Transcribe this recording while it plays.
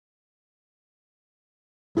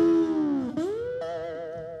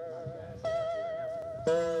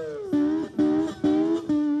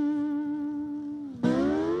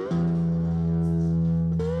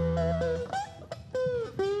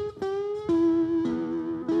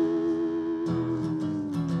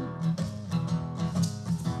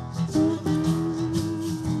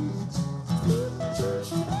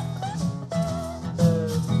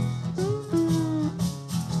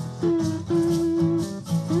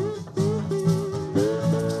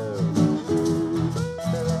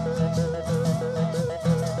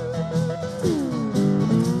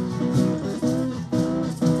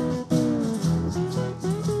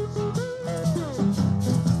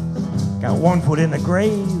1 foot in the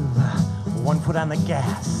grave, 1 foot on the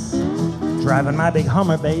gas. Driving my big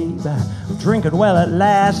Hummer, babe, drinking well at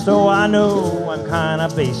last. Oh, I know I'm kinda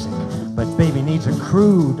basic, but baby needs a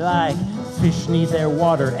crude, like fish need their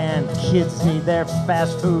water and kids need their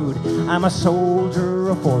fast food. I'm a soldier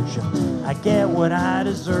of fortune, I get what I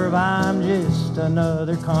deserve. I'm just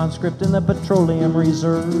another conscript in the petroleum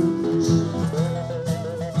reserves.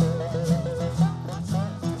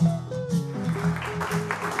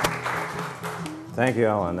 Thank you,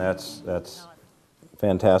 Ellen. That's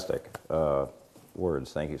fantastic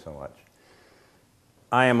words. Thank you so much.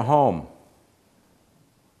 I am home.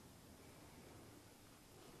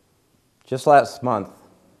 Just last month,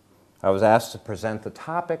 I was asked to present the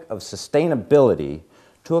topic of sustainability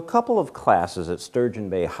to a couple of classes at Sturgeon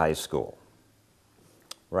Bay High School,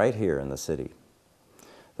 right here in the city.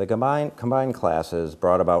 The combined classes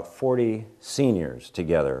brought about 40 seniors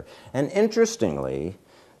together, and interestingly,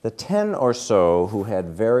 the 10 or so who had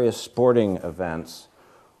various sporting events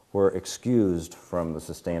were excused from the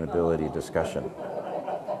sustainability discussion.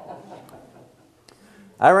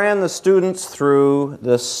 I ran the students through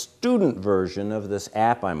the student version of this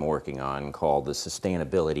app I'm working on called the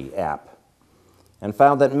Sustainability app, and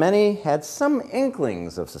found that many had some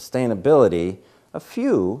inklings of sustainability. A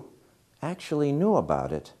few actually knew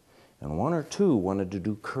about it, and 1 or 2 wanted to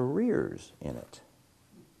do careers in it.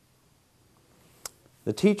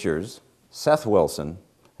 The teachers, Seth Wilson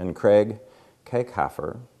and Craig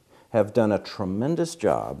Kekhofer, have done a tremendous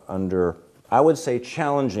job under, I would say,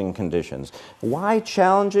 challenging conditions. Why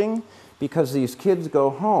challenging? Because these kids go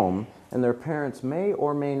home and their parents may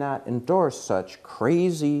or may not endorse such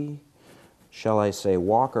crazy, shall I say,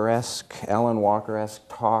 Walker-esque, Alan Walker-esque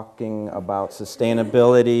talking about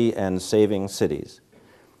sustainability and saving cities.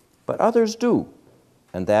 But others do,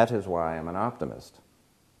 and that is why I'm an optimist.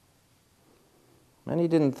 Many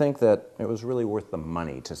didn't think that it was really worth the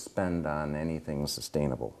money to spend on anything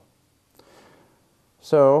sustainable.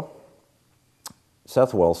 So,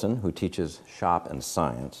 Seth Wilson, who teaches shop and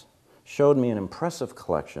science, showed me an impressive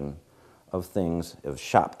collection of things, of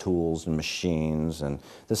shop tools and machines, and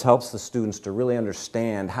this helps the students to really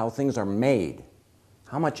understand how things are made,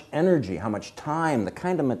 how much energy, how much time, the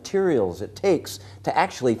kind of materials it takes to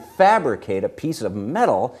actually fabricate a piece of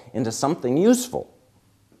metal into something useful.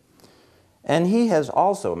 And he has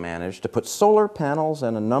also managed to put solar panels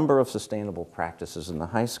and a number of sustainable practices in the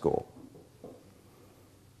high school.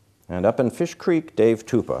 And up in Fish Creek, Dave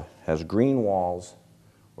Tupa has green walls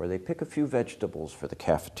where they pick a few vegetables for the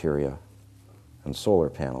cafeteria and solar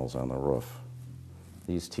panels on the roof.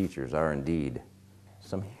 These teachers are indeed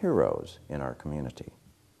some heroes in our community.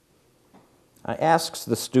 I asked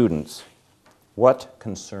the students what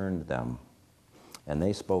concerned them, and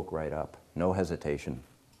they spoke right up, no hesitation.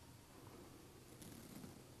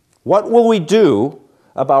 "What will we do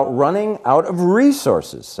about running out of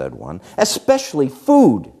resources?" said one, "especially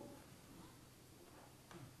food."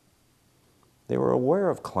 They were aware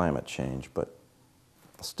of climate change, but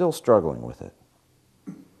still struggling with it.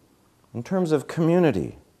 In terms of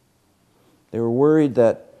community, they were worried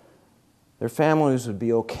that their families would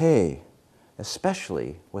be okay,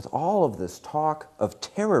 especially with all of this talk of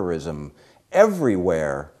terrorism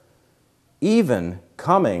everywhere, even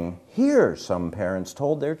coming here, some parents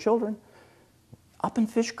told their children, up in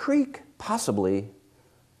Fish Creek, possibly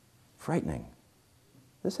frightening.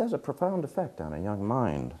 This has a profound effect on a young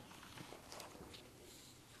mind.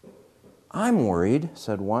 "I'm worried,"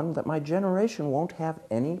 said one, "that my generation won't have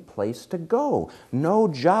any place to go, no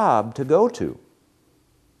job to go to."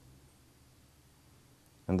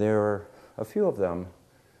 And there are a few of them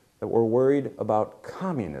that were worried about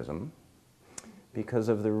communism because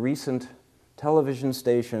of the recent television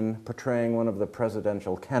station portraying one of the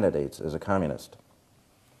presidential candidates as a communist.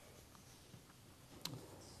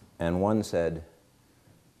 And one said,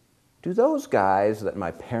 "Do those guys that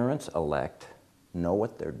my parents elect know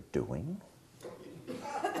what they're doing?"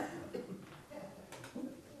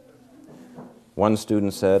 One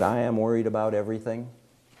student said, "I am worried about everything."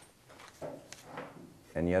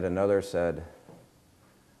 And yet another said,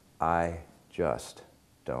 "I just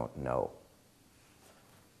don't know."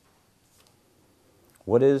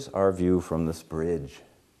 What is our view from this bridge?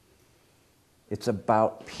 It's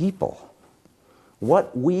about people.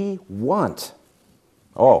 What we want.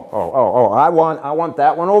 I want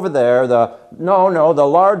that one over there. The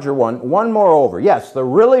larger one. One more over. Yes, the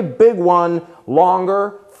really big one,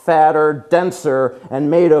 longer, fatter, denser, and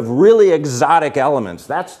made of really exotic elements.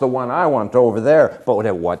 That's the one I want over there. But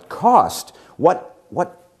at what cost? What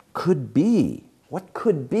could be What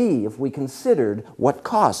could be if we considered what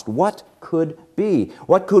cost? What could be?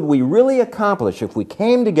 What could we really accomplish if we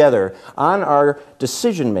came together on our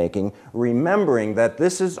decision making, remembering that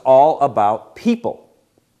this is all about people?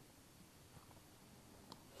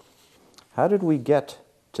 How did we get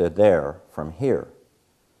to there from here?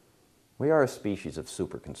 We are a species of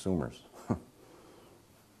super consumers.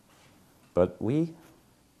 But we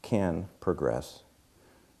can progress.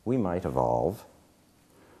 We might evolve.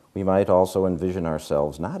 We might also envision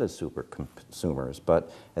ourselves not as super consumers,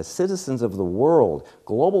 but as citizens of the world,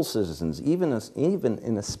 global citizens, even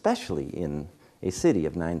especially in a city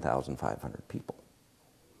of 9,500 people.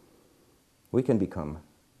 We can become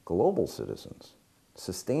global citizens,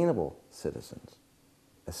 sustainable citizens,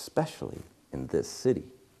 especially in this city.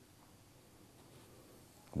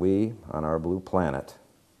 We, on our blue planet,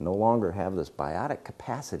 no longer have this biotic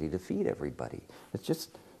capacity to feed everybody. It's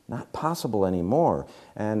just not possible anymore.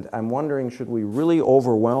 And I'm wondering, should we really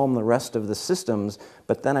overwhelm the rest of the systems?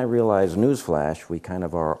 But then I realize, newsflash, we kind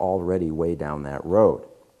of are already way down that road.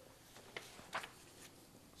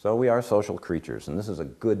 So we are social creatures, and this is a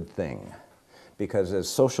good thing. Because as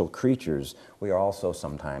social creatures, we are also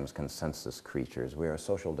sometimes consensus creatures. We are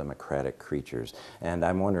social democratic creatures. And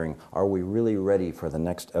I'm wondering, are we really ready for the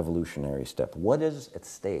next evolutionary step? What is at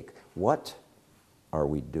stake? What are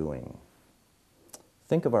we doing?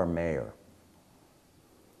 Think of our mayor.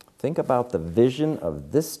 Think about the vision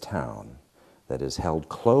of this town that is held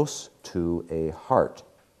close to a heart.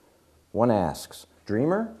 One asks,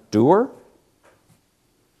 dreamer, doer,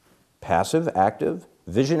 passive, active,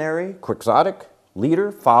 visionary, quixotic,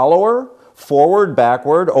 leader, follower, forward,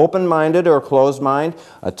 backward, open-minded or closed-minded,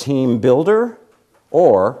 a team builder,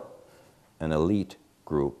 or an elite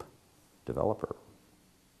group developer.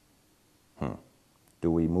 Do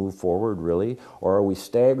we move forward, really, or are we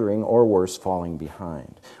staggering, or worse, falling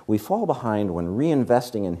behind? We fall behind when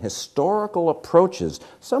reinvesting in historical approaches,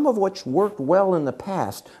 some of which worked well in the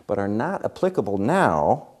past but are not applicable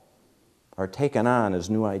now, are taken on as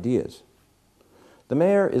new ideas. The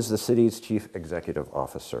mayor is the city's chief executive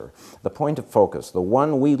officer, the point of focus, the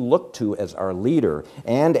one we look to as our leader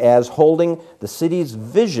and as holding the city's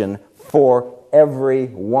vision for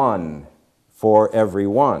everyone. For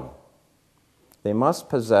everyone. They must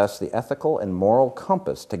possess the ethical and moral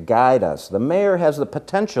compass to guide us. The mayor has the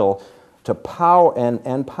potential to power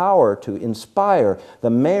and power to inspire. The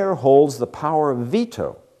mayor holds the power of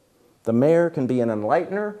veto. The mayor can be an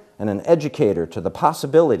enlightener and an educator to the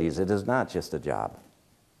possibilities. It is not just a job.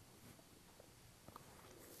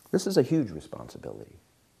 This is a huge responsibility,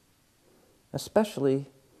 especially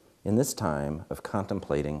in this time of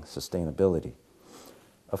contemplating sustainability,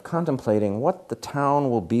 of contemplating what the town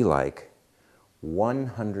will be like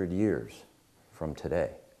 100 years from today.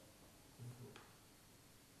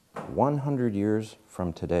 100 years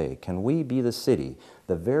from today, can we be the city,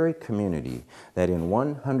 the very community that in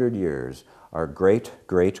 100 years our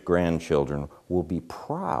great-great-grandchildren will be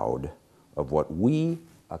proud of what we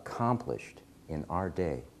accomplished in our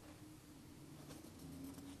day?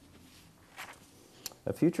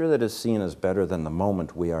 A future that is seen as better than the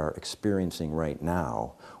moment we are experiencing right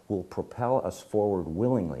now will propel us forward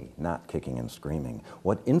willingly, not kicking and screaming.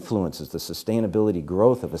 What influences the sustainability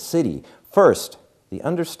growth of a city? First, the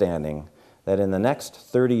understanding that in the next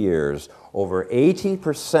 30 years, over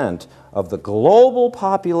 80% of the global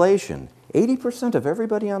population, 80% of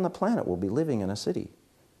everybody on the planet will be living in a city.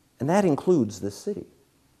 And that includes this city.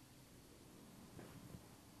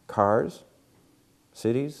 Cars,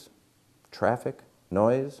 cities, traffic,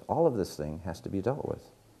 noise, all of this thing has to be dealt with.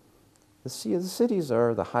 The cities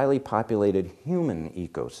are the highly populated human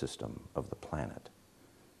ecosystem of the planet.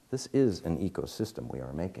 This is an ecosystem we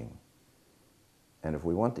are making. And if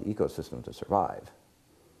we want the ecosystem to survive,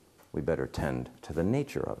 we better tend to the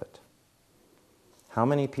nature of it. How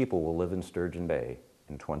many people will live in Sturgeon Bay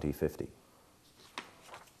in 2050?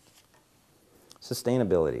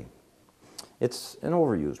 Sustainability. It's an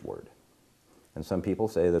overused word. And some people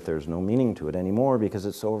say that there's no meaning to it anymore because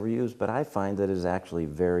it's so overused, but I find that it is actually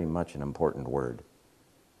very much an important word.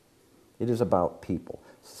 It is about people.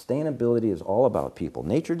 Sustainability is all about people.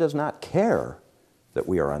 Nature does not care that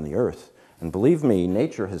we are on the earth. And believe me,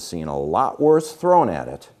 nature has seen a lot worse thrown at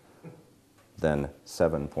it than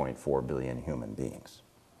 7.4 billion human beings.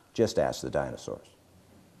 Just ask the dinosaurs.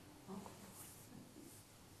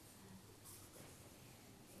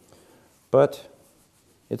 But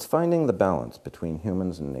it's finding the balance between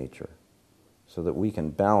humans and nature so that we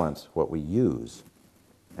can balance what we use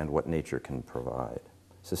and what nature can provide.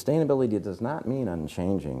 Sustainability does not mean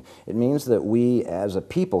unchanging. It means that we as a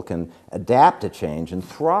people can adapt to change and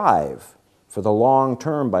thrive for the long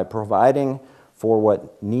term by providing for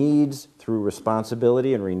what needs through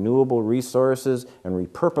responsibility and renewable resources and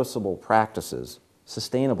repurposable practices,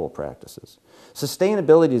 sustainable practices.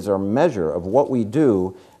 Sustainability is our measure of what we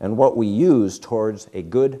do and what we use towards a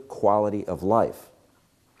good quality of life.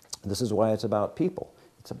 This is why it's about people.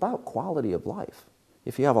 It's about quality of life.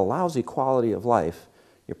 If you have a lousy quality of life,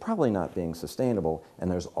 you're probably not being sustainable, and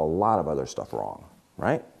there's a lot of other stuff wrong,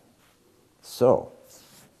 right? So,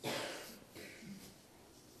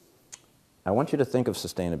 I want you to think of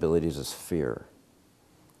sustainability as a sphere.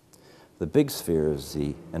 The big sphere is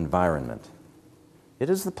the environment. It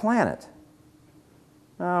is the planet.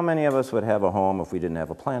 How many of us would have a home if we didn't have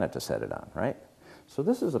a planet to set it on, right? So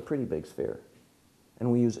this is a pretty big sphere.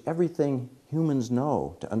 And we use everything humans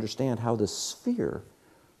know to understand how this sphere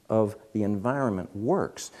of the environment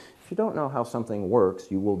works. If you don't know how something works,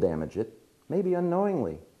 you will damage it, maybe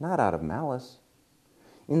unknowingly, not out of malice.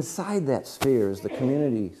 Inside that sphere is the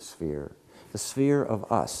community sphere, the sphere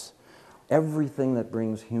of us, everything that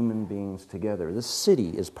brings human beings together. The city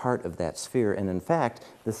is part of that sphere, and in fact,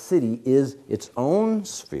 the city is its own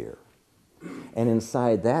sphere. And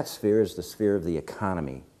inside that sphere is the sphere of the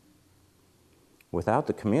economy. Without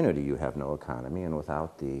the community, you have no economy, and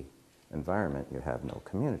without the environment, you have no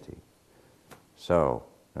community. So,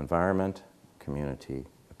 environment, community,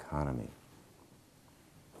 economy.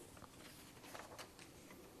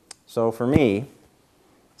 So for me,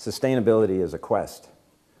 sustainability is a quest.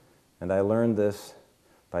 And I learned this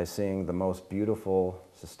by seeing the most beautiful,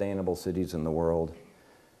 sustainable cities in the world,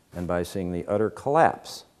 and by seeing the utter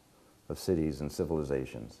collapse of cities and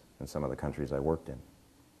civilizations in some of the countries I worked in.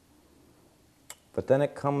 But then I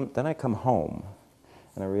come home,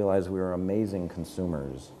 and I realize we are amazing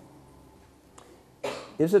consumers.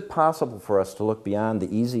 Is it possible for us to look beyond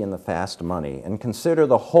the easy and the fast money and consider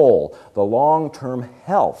the whole, the long-term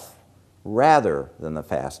health, rather than the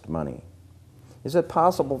fast money? Is it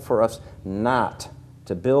possible for us not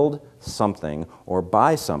to build something or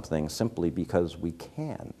buy something simply because we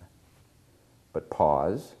can, but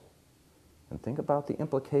pause and think about the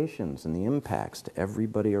implications and the impacts to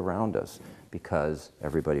everybody around us, because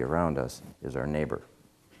everybody around us is our neighbor?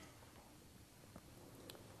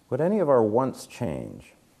 Would any of our wants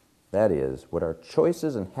change? That is, would our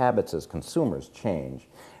choices and habits as consumers change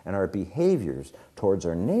and our behaviors towards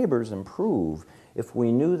our neighbors improve if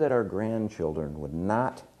we knew that our grandchildren would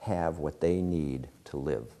not have what they need to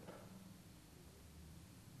live?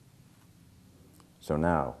 So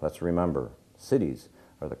now, let's remember, cities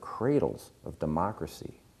are the cradles of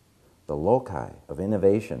democracy, the loci of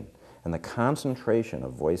innovation, and the concentration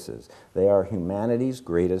of voices. They are humanity's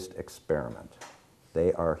greatest experiment.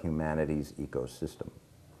 They are humanity's ecosystem.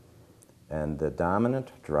 And the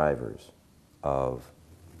dominant drivers of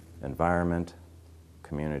environment,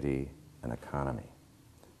 community, and economy.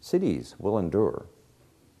 Cities will endure.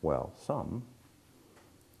 Well, some.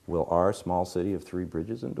 Will our small city of 3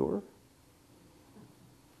 bridges endure?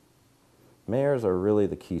 Mayors are really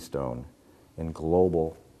the keystone in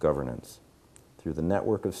global governance through the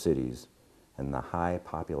network of cities and the high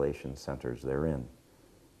population centers they're in.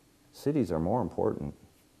 Cities are more important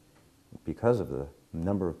because of the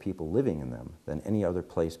number of people living in them than any other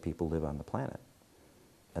place people live on the planet.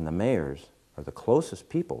 And the mayors are the closest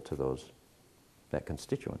people to that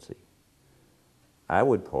constituency. I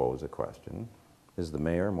would pose a question: is the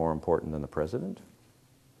mayor more important than the president?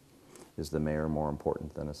 Is the mayor more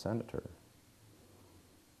important than a senator?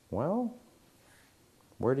 Well,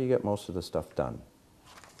 where do you get most of the stuff done?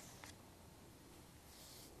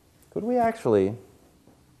 Could we actually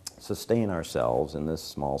sustain ourselves in this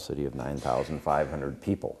small city of 9,500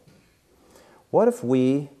 people? What if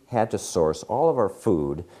we had to source all of our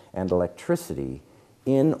food and electricity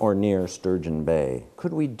in or near Sturgeon Bay?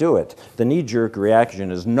 Could we do it? The knee-jerk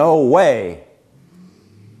reaction is no way.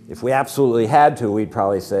 If we absolutely had to, we'd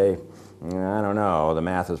probably say, I don't know, the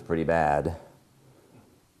math is pretty bad.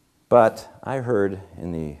 But I heard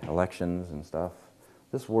in the elections and stuff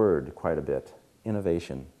this word quite a bit,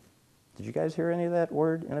 innovation. Did you guys hear any of that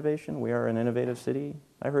word, innovation? We are an innovative city.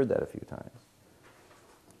 I heard that a few times.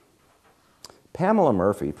 Pamela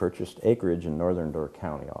Murphy purchased acreage in northern Door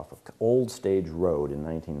County off of Old Stage Road in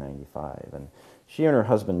 1995, and she and her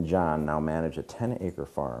husband John now manage a 10-acre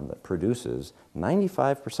farm that produces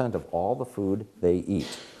 95% of all the food they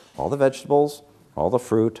eat, all the vegetables, all the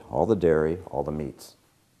fruit, all the dairy, all the meats.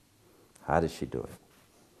 How does she do it?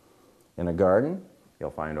 In a garden,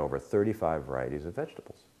 you'll find over 35 varieties of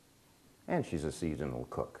vegetables. And she's a seasonal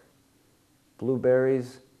cook.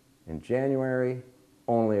 Blueberries in January,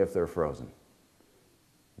 only if they're frozen.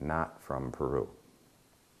 Not from Peru.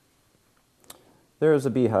 There is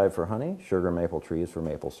a beehive for honey, sugar maple trees for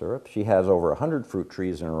maple syrup. She has over 100 fruit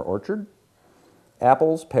trees in her orchard.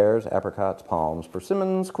 Apples, pears, apricots, palms,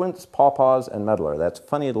 persimmons, quince, pawpaws, and medlar. That's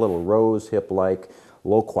funny little rose hip-like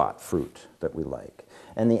loquat fruit that we like.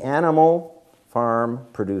 And the animal farm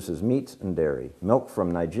produces meats and dairy. Milk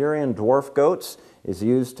from Nigerian dwarf goats is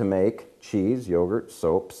used to make cheese, yogurt,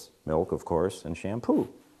 soaps, milk, of course, and shampoo.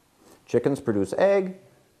 Chickens produce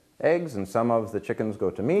eggs, and some of the chickens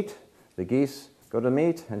go to meat. The geese go to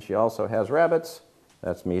meat, and she also has rabbits.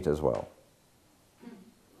 That's meat as well.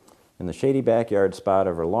 In the shady backyard spot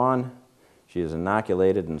of her lawn, she has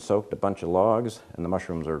inoculated and soaked a bunch of logs, and the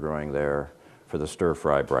mushrooms are growing there for the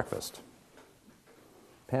stir-fry breakfast.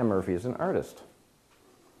 Pam Murphy is an artist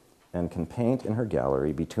and can paint in her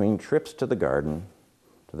gallery between trips to the garden,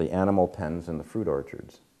 to the animal pens and the fruit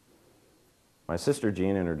orchards. My sister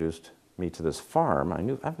Jean introduced me to this farm.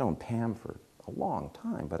 I've known Pam for a long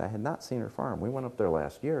time, but I had not seen her farm. We went up there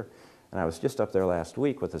last year, and I was just up there last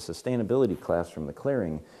week with a sustainability class from the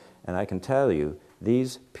clearing, and I can tell you,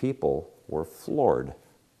 these people were floored.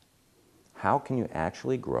 How can you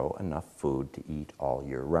actually grow enough food to eat all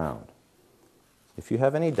year round? If you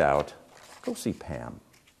have any doubt, go see Pam.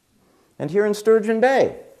 And here in Sturgeon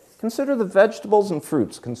Bay, consider the vegetables and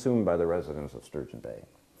fruits consumed by the residents of Sturgeon Bay.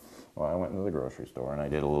 Well, I went into the grocery store and I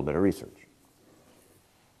did a little bit of research.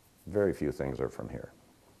 Very few things are from here.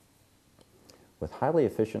 With highly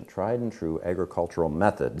efficient, tried and true agricultural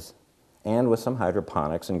methods, and with some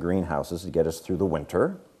hydroponics and greenhouses to get us through the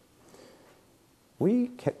winter,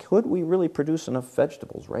 could we really produce enough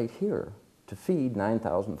vegetables right here to feed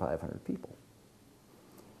 9,500 people?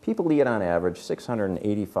 People eat on average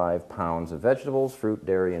 685 pounds of vegetables, fruit,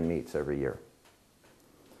 dairy, and meats every year.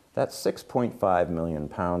 That's 6.5 million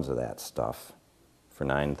pounds of that stuff for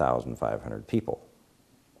 9,500 people.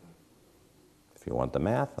 If you want the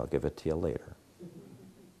math, I'll give it to you later.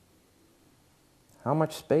 How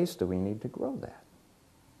much space do we need to grow that?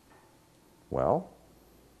 Well,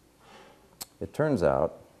 it turns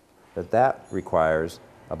out that that requires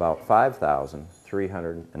about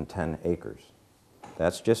 5,310 acres.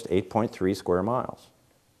 That's just 8.3 square miles.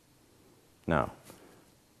 Now,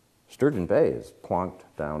 Sturgeon Bay is plonked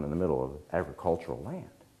down in the middle of agricultural land.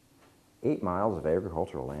 8 miles of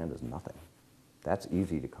agricultural land is nothing. That's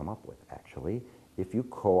easy to come up with, actually. If you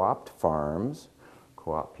co-opt farms,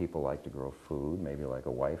 co-op people like to grow food, maybe like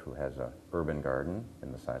a wife who has an urban garden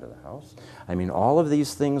in the side of the house. I mean, all of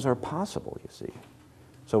these things are possible, you see.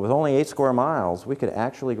 So with only 8 square miles, we could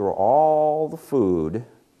actually grow all the food,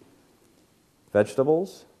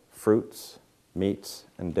 vegetables, fruits, meats,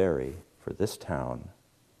 and dairy for this town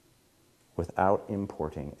without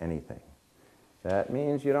importing anything. That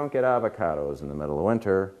means you don't get avocados in the middle of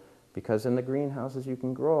winter, because in the greenhouses you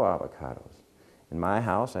can grow avocados. In my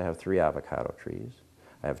house, I have 3 avocado trees.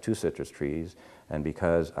 I have 2 citrus trees, and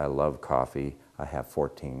because I love coffee, I have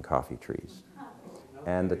 14 coffee trees.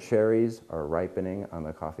 And the cherries are ripening on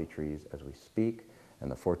the coffee trees as we speak, and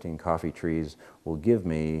the 14 coffee trees will give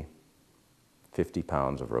me 50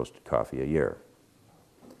 pounds of roasted coffee a year.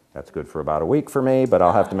 That's good for about a week for me, but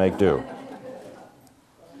I'll have to make do.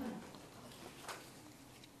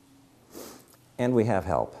 And we have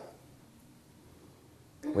help.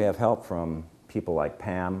 We have help from people like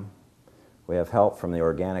Pam. We have help from the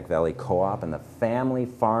Organic Valley Co-op and the family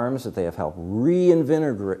farms that they have helped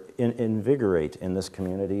reinvigorate in this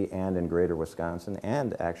community and in greater Wisconsin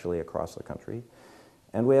and actually across the country.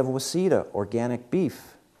 And we have Waseda Organic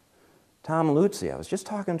Beef. Tom Luzzi, I was just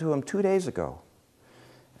talking to him 2 days ago.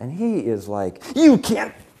 And he is like, you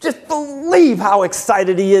can't just believe how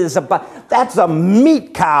excited he is about, that's a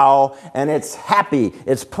meat cow, and it's happy.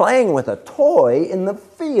 It's playing with a toy in the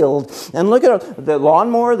field. And look at the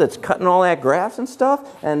lawnmower that's cutting all that grass and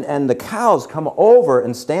stuff, and the cows come over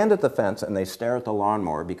and stand at the fence, and they stare at the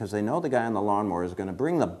lawnmower because they know the guy on the lawnmower is going to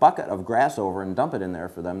bring the bucket of grass over and dump it in there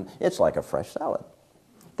for them. It's like a fresh salad.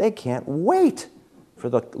 They can't wait for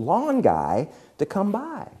the lawn guy to come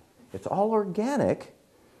by. It's all organic.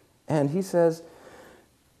 And he says,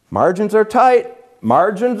 margins are tight,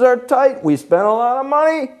 we spent a lot of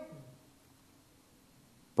money,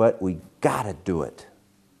 but we gotta do it.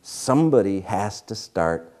 Somebody has to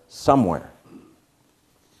start somewhere.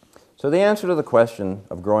 So the answer to the question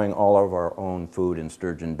of growing all of our own food in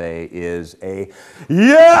Sturgeon Bay is a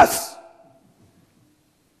yes!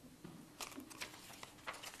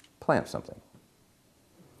 Plant something.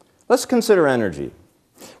 Let's consider energy.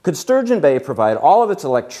 Could Sturgeon Bay provide all of its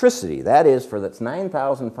electricity, that is, for its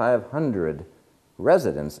 9,500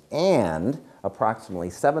 residents and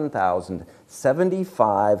approximately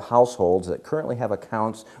 7,075 households that currently have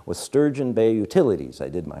accounts with Sturgeon Bay Utilities? I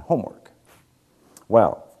did my homework.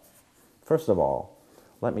 Well, first of all,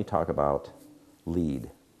 let me talk about LEED.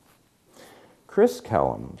 Chris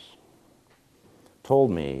Kellums told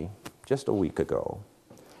me just a week ago,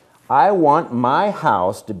 I want my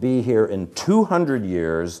house to be here in 200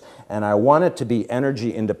 years, and I want it to be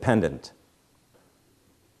energy independent.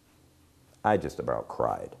 I just about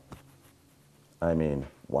cried. I mean,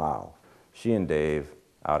 wow. She and Dave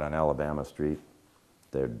out on Alabama Street,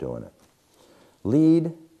 they're doing it.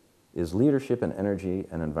 LEED is Leadership in Energy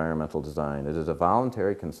and Environmental Design. It is a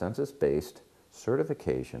voluntary consensus-based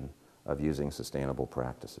certification of using sustainable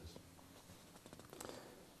practices.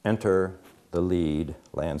 Enter the LEED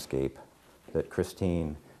landscape that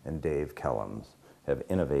Christine and Dave Kellums have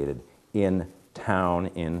innovated in town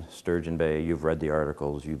in Sturgeon Bay. You've read the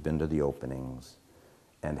articles, you've been to the openings,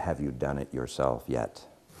 and have you done it yourself yet?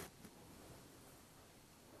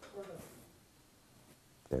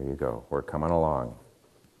 There you go, we're coming along.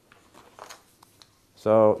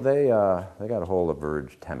 So they got a hold of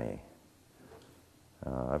Virg Temme.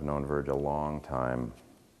 I've known Virg a long time,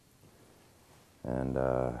 and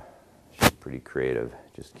she's pretty creative.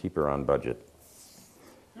 Just keep her on budget.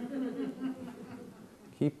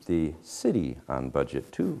 Keep the city on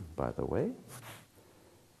budget too, by the way.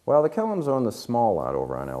 Well, the Kellums owned the small lot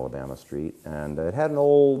over on Alabama Street, and it had an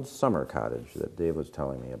old summer cottage that Dave was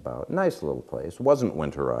telling me about. Nice little place, wasn't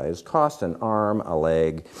winterized, cost an arm, a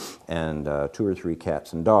leg, and 2 or 3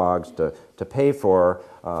 cats and dogs to pay for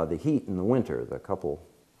the heat in the winter. The couple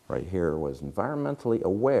right here was environmentally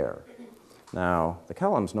aware. Now, the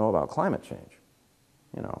Kellums know about climate change.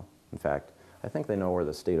 You know, in fact, I think they know where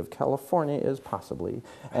the state of California is, possibly.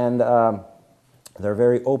 And they're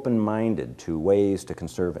very open-minded to ways to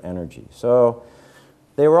conserve energy. So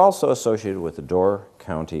they were also associated with the Door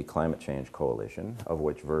County Climate Change Coalition, of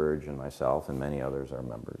which Virg and myself and many others are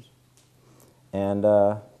members. And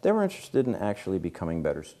they were interested in actually becoming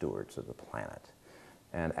better stewards of the planet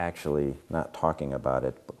and actually not talking about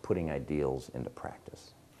it, but putting ideals into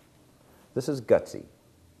practice. This is gutsy.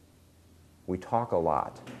 We talk a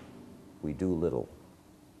lot. We do little.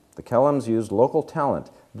 The Kellums used local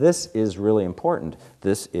talent. This is really important.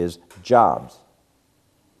 This is jobs.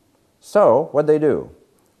 So, what'd they do?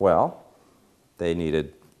 Well, they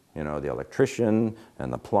needed, you know, the electrician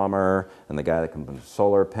and the plumber and the guy that can put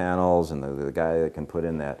solar panels and the guy that can put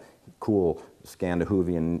in that cool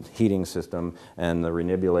Scandinavian heating system and the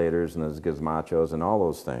renibulators and the gizmachos and all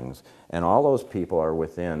those things. And all those people are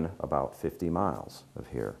within about 50 miles of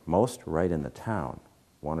here. Most right in the town.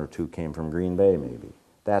 1 or 2 came from Green Bay, maybe.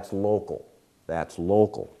 That's local. That's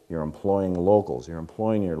local. You're employing locals. You're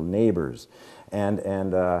employing your neighbors. And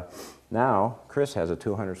now Chris has a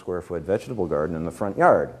 200 square foot vegetable garden in the front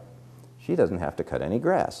yard. She doesn't have to cut any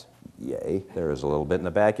grass. Yay, there is a little bit in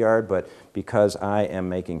the backyard, but because I am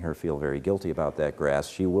making her feel very guilty about that grass,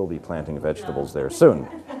 she will be planting vegetables there soon.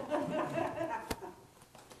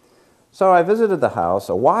 So I visited the house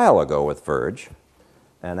a while ago with Virg,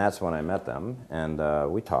 and that's when I met them, and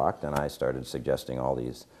we talked, and I started suggesting all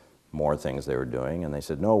these more things they were doing, and they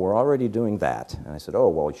said, no, we're already doing that. And I said, oh,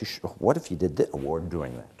 well, what if you did this? We're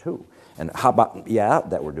doing that too. And how about, yeah,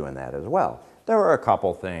 that we're doing that as well. There were a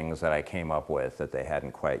couple things that I came up with that they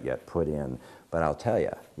hadn't quite yet put in, but I'll tell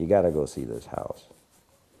you, you got to go see this house.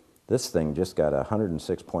 This thing just got a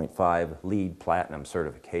 106.5 LEED Platinum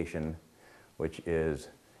certification, which is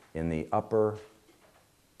in the upper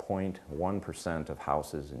 0.1% of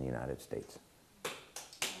houses in the United States.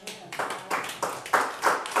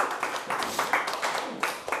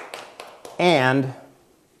 And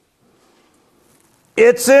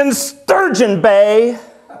it's in Sturgeon Bay.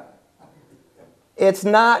 It's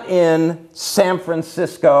not in San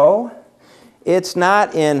Francisco. It's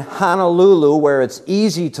not in Honolulu, where it's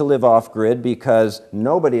easy to live off-grid because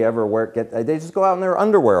nobody ever they just go out in their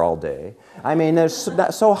underwear all day. I mean, it's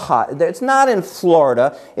so hot. It's not in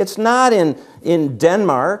Florida. It's not in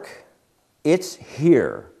Denmark. It's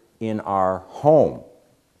here in our home.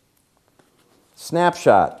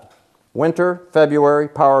 Snapshot. Winter, February,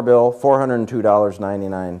 power bill,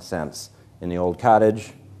 $402.99 in the old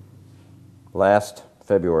cottage. Last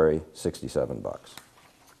February, $67.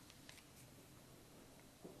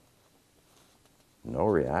 No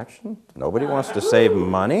reaction? Nobody wants to save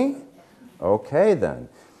money? Okay, then.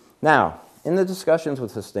 Now, in the discussions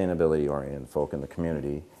with sustainability-oriented folk in the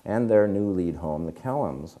community and their new lead home, the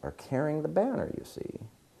Kellums are carrying the banner, you see.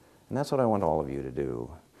 And that's what I want all of you to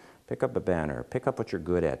do. Pick up a banner, pick up what you're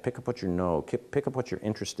good at, pick up what you know, pick up what you're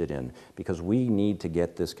interested in, because we need to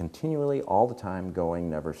get this continually, all the time, going,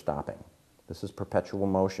 never stopping. This is perpetual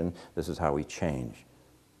motion. This is how we change.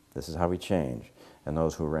 This is how we change. And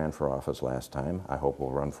those who ran for office last time, I hope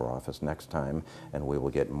will run for office next time, and we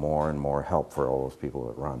will get more and more help for all those people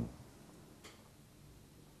that run.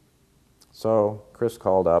 So Chris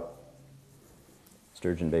called up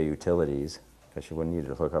Sturgeon Bay Utilities, because she wouldn't need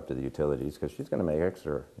to hook up to the utilities, because she's going to make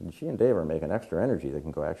extra, and she and Dave are making extra energy that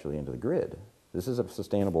can go actually into the grid. This is a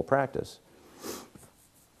sustainable practice.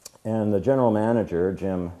 And the general manager,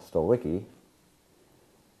 Jim Stolwicki,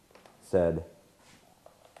 said,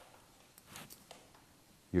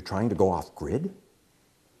 "You're trying to go off grid?"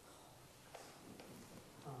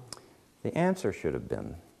 The answer should have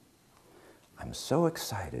been, "I'm so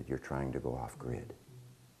excited you're trying to go off grid."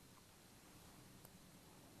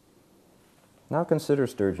 Now consider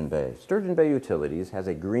Sturgeon Bay. Sturgeon Bay Utilities has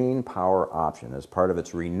a green power option as part of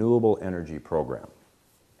its renewable energy program.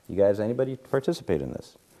 You guys, anybody participate in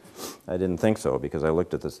this? I didn't think so because I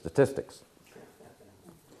looked at the statistics.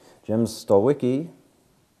 Jim Stolwicki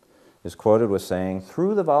is quoted with saying,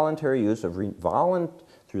 through the voluntary use of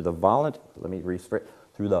through the voluntary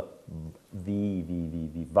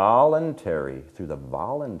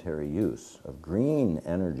use of green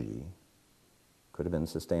energy, could have been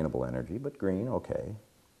sustainable energy, but green, okay.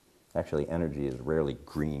 Actually, energy is rarely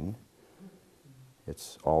green.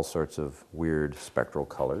 It's all sorts of weird spectral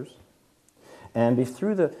colors. And he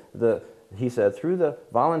said, through the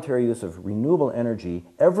voluntary use of renewable energy,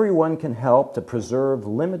 everyone can help to preserve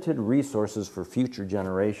limited resources for future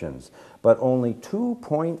generations. But only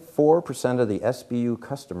 2.4% of the SBU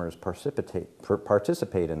customers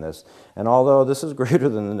participate in this. And although this is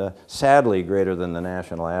sadly greater than the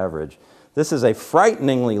national average, this is a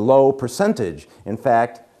frighteningly low percentage. In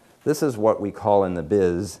fact, this is what we call in the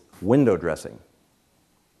biz window dressing.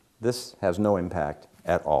 This has no impact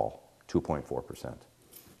at all, 2.4%.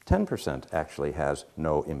 10% actually has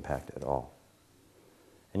no impact at all.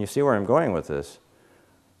 And you see where I'm going with this.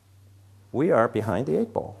 We are behind the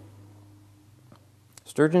 8 ball.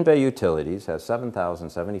 Sturgeon Bay Utilities has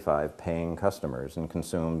 7,075 paying customers and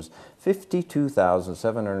consumes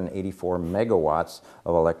 52,784 megawatts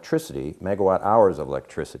of electricity, megawatt hours of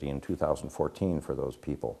electricity in 2014 for those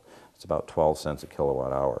people. It's about 12 cents a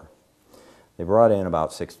kilowatt hour. They brought in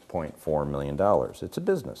about $6.4 million. It's a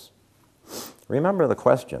business. Remember the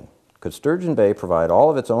question, could Sturgeon Bay provide all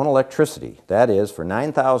of its own electricity, that is, for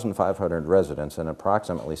 9,500 residents and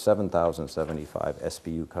approximately 7,075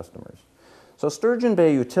 SBU customers? So Sturgeon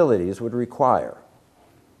Bay Utilities would require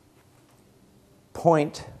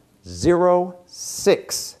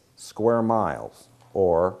 0.06 square miles,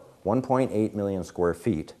 or 1.8 million square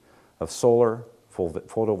feet, of solar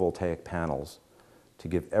photovoltaic panels to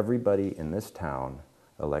give everybody in this town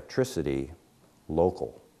electricity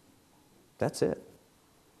local. That's it.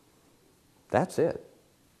 That's it.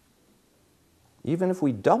 Even if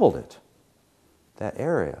we doubled it, that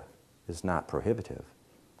area is not prohibitive.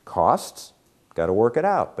 Costs? Got to work it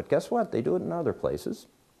out. But guess what? They do it in other places,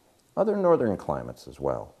 other northern climates as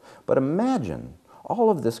well. But imagine all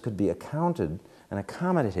of this could be accounted and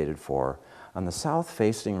accommodated for on the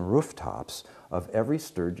south-facing rooftops of every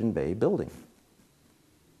Sturgeon Bay building.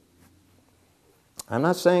 I'm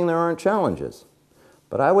not saying there aren't challenges,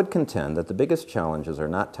 but I would contend that the biggest challenges are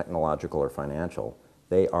not technological or financial.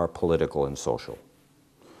 They are political and social.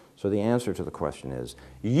 So the answer to the question is,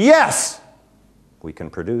 yes! We can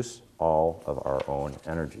produce all of our own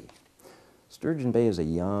energy. Sturgeon Bay is a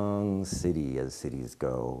young city as cities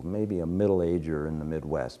go, maybe a middle-ager in the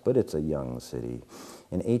Midwest, but it's a young city.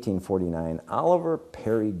 In 1849, Oliver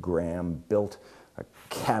Perry Graham built a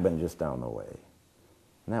cabin just down the way,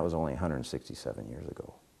 and that was only 167 years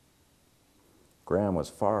ago. Graham was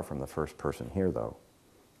far from the first person here, though.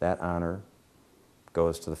 That honor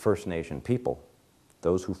goes to the First Nation people,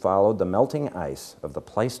 those who followed the melting ice of the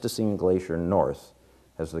Pleistocene Glacier north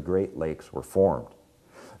as the Great Lakes were formed.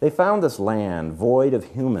 They found this land void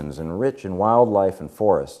of humans and rich in wildlife and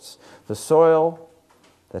forests. The soil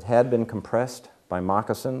that had been compressed by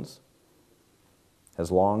moccasins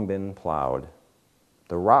has long been plowed.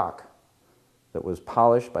 The rock that was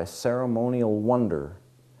polished by ceremonial wonder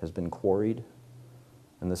has been quarried,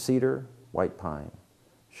 and the cedar, white pine,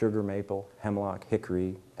 sugar maple, hemlock,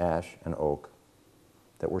 hickory, ash, and oak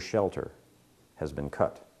that were shelter has been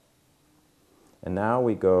cut. And now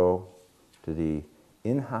we go to the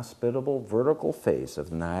inhospitable vertical face of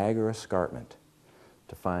the Niagara Escarpment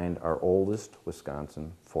to find our oldest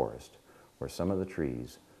Wisconsin forest, where some of the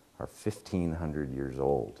trees are 1,500 years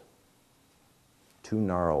old, too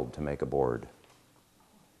gnarled to make a board.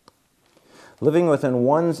 Living within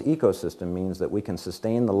one's ecosystem means that we can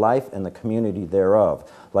sustain the life and the community thereof.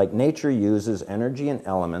 Like nature uses energy and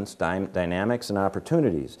elements, dynamics and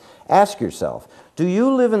opportunities. Ask yourself, do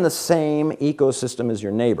you live in the same ecosystem as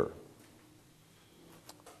your neighbor?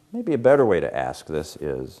 Maybe a better way to ask this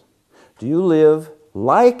is, do you live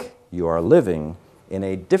like you are living in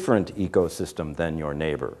a different ecosystem than your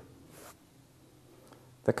neighbor?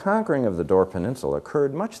 The conquering of the Dore Peninsula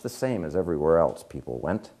occurred much the same as everywhere else people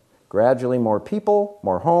went. Gradually, more people,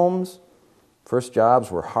 more homes. First jobs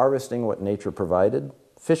were harvesting what nature provided.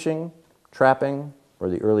 Fishing, trapping were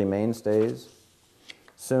the early mainstays.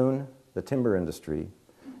 Soon, the timber industry.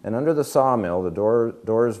 And under the sawmill, the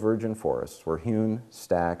Dore's virgin forests were hewn,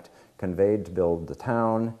 stacked, conveyed to build the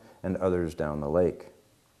town and others down the lake.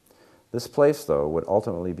 This place, though, would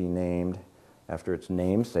ultimately be named after its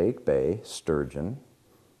namesake bay, Sturgeon,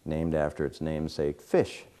 named after its namesake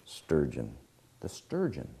fish, sturgeon. The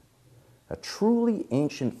sturgeon, a truly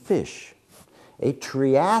ancient fish, a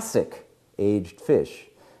Triassic-aged fish,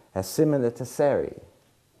 Asimilitaceri,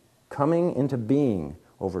 coming into being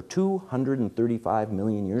over 235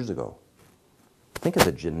 million years ago. Think of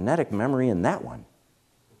the genetic memory in that one.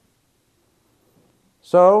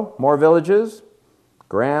 So, more villages.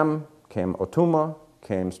 Graham came Otuma,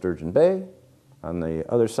 came Sturgeon Bay. On the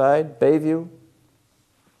other side, Bayview.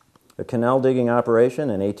 The canal digging operation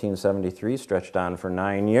in 1873 stretched on for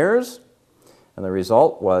 9 years. And the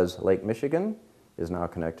result was Lake Michigan is now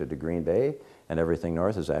connected to Green Bay, and everything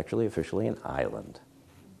north is actually officially an island.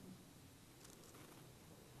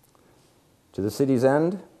 To the city's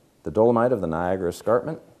end, the dolomite of the Niagara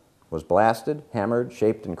Escarpment was blasted, hammered,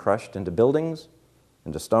 shaped, and crushed into buildings,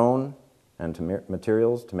 into stone, and to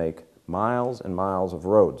materials to make miles and miles of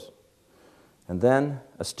roads. And then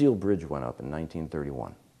a steel bridge went up in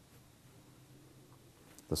 1931.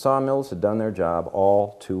 The sawmills had done their job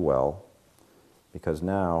all too well, because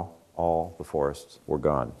now all the forests were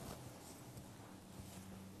gone.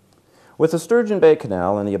 With the Sturgeon Bay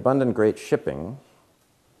Canal and the abundant great shipping,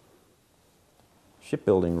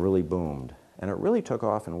 shipbuilding really boomed, and it really took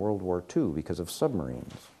off in World War II because of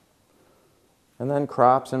submarines. And then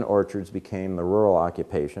crops and orchards became the rural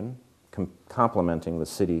occupation, complementing the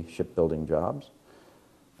city shipbuilding jobs.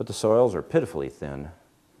 But the soils are pitifully thin,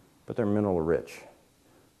 but they're mineral rich.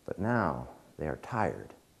 But now they are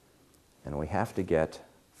tired, and we have to get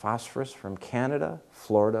phosphorus from Canada,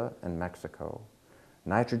 Florida, and Mexico,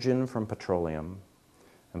 nitrogen from petroleum,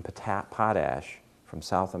 and potash from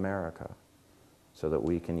South America so that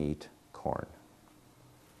we can eat corn.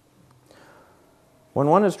 When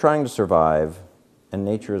one is trying to survive and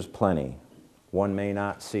nature is plenty, one may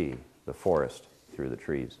not see the forest through the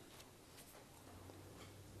trees.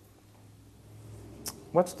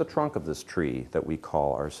 What's the trunk of this tree that we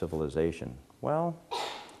call our civilization? Well,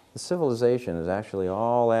 the civilization is actually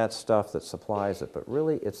all that stuff that supplies it, but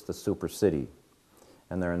really it's the super city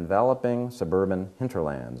and their enveloping suburban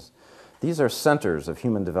hinterlands. These are centers of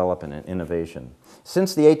human development and innovation.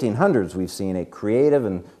 Since the 1800s, we've seen a creative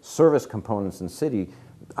and service components in city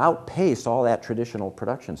outpace all that traditional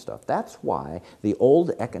production stuff. That's why the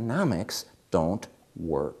old economics don't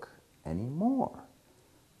work anymore.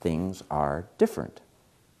 Things are different.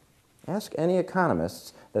 Ask any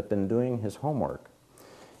economist that's been doing his homework.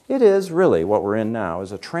 It is really, what we're in now,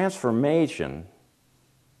 is a transformation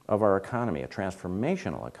of our economy, a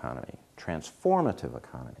transformational economy, transformative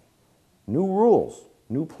economy. New rules,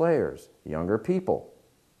 new players, younger people,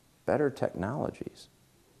 better technologies,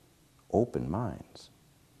 open minds.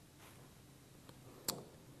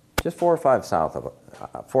 Just 4 or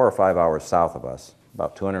 5 hours south of us,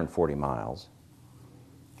 about 240 miles,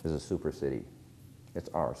 is a super city. It's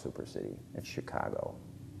our super city. It's Chicago.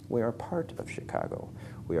 We are part of Chicago.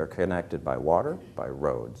 We are connected by water, by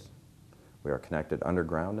roads. We are connected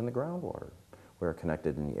underground in the groundwater. We are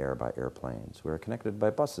connected in the air by airplanes. We are connected by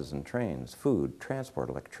buses and trains, food, transport,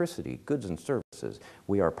 electricity, goods and services.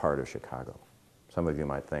 We are part of Chicago. Some of you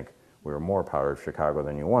might think we are more part of Chicago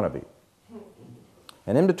than you want to be.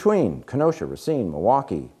 And in between, Kenosha, Racine,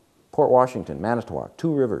 Milwaukee, Port Washington, Manitowoc,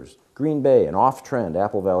 Two Rivers, Green Bay, and off-trend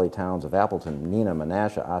Apple Valley towns of Appleton, Neenah,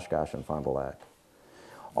 Menasha, Oshkosh, and Fond du Lac.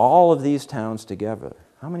 All of these towns together,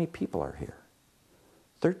 how many people are here?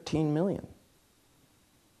 13 million.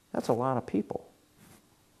 That's a lot of people.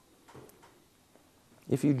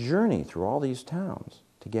 If you journey through all these towns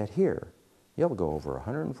to get here, you'll go over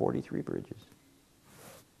 143 bridges.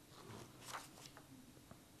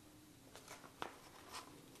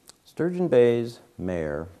 Sturgeon Bay's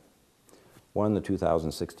mayor won the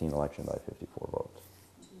 2016 election by 54 votes.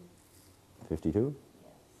 52?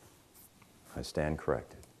 I stand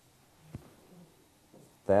corrected.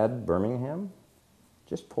 Thad Birmingham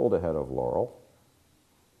just pulled ahead of Laurel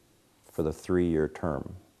for the 3-year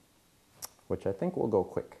term, which I think will go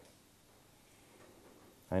quick.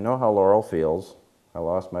 I know how Laurel feels. I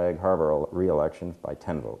lost my Egg Harbor re-election by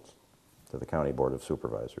 10 votes to the County Board of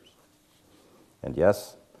Supervisors. And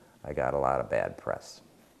yes, I got a lot of bad press.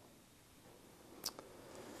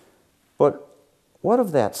 But what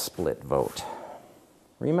of that split vote?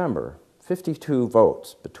 Remember, 52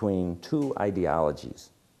 votes between two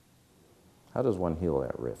ideologies. How does one heal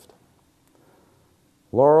that rift?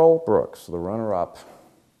 Laurel Brooks, the runner-up,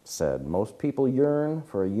 said, "Most people yearn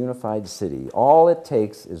for a unified city. All it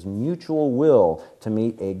takes is mutual will to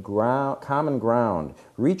meet a common ground,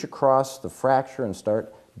 reach across the fracture and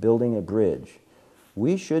start building a bridge.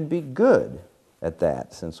 We should be good at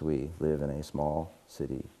that since we live in a small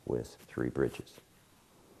city with 3 bridges."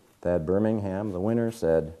 Thad Birmingham, the winner,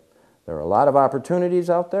 said, "There are a lot of opportunities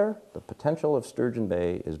out there. The potential of Sturgeon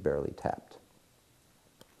Bay is barely tapped."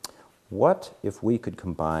 What if we could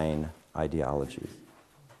combine ideologies?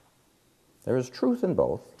 There is truth in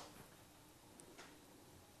both.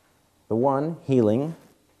 The one, healing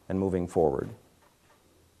and moving forward,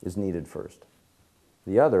 is needed first.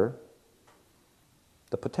 The other,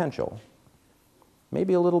 the potential,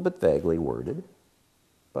 maybe a little bit vaguely worded,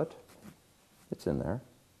 but it's in there.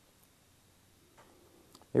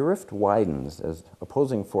 A rift widens as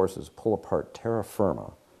opposing forces pull apart terra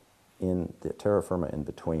firma in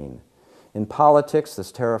between. In politics,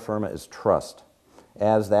 this terra firma is trust.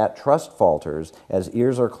 As that trust falters, as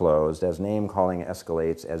ears are closed, as name-calling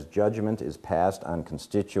escalates, as judgment is passed on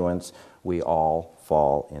constituents, we all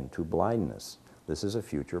fall into blindness. This is a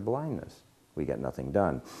future blindness. We get nothing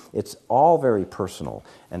done. It's all very personal,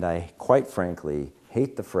 and I, quite frankly,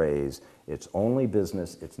 hate the phrase, "It's only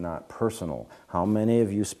business, it's not personal." How many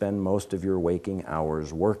of you spend most of your waking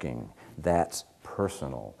hours working? That's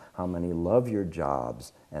personal. How many love your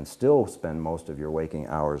jobs and still spend most of your waking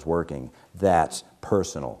hours working? That's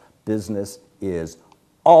personal. Business is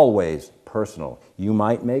always personal. You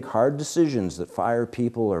might make hard decisions that fire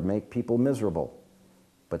people or make people miserable,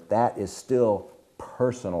 but that is still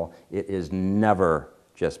personal. It is never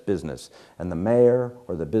just business. And the mayor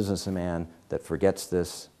or the businessman that forgets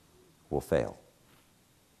this will fail.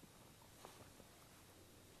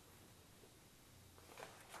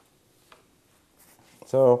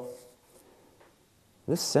 So,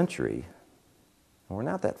 this century, and we're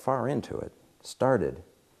not that far into it, started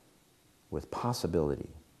with possibility,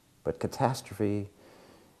 but catastrophe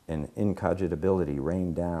and incogitability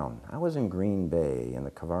rained down. I was in Green Bay in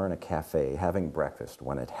the Kavarna Cafe having breakfast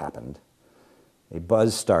when it happened. A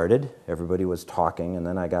buzz started, everybody was talking, and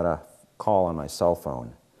then I got a call on my cell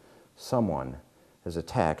phone. Someone has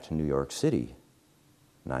attacked New York City,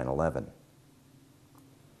 9/11.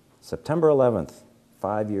 September 11th,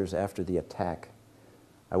 5 years after the attack,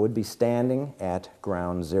 I would be standing at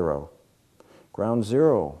Ground Zero. Ground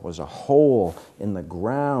Zero was a hole in the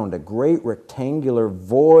ground, a great rectangular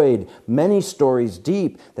void, many stories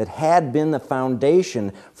deep, that had been the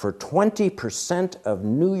foundation for 20% of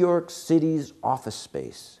New York City's office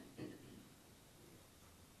space.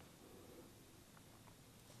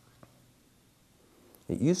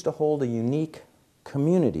 It used to hold a unique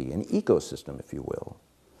community, an ecosystem, if you will,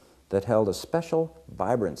 that held a special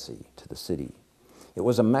vibrancy to the city. It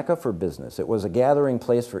was a mecca for business. It was a gathering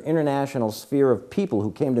place for international sphere of people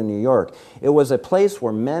who came to New York. It was a place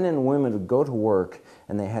where men and women would go to work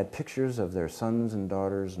and they had pictures of their sons and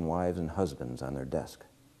daughters and wives and husbands on their desk.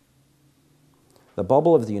 The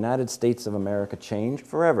bubble of the United States of America changed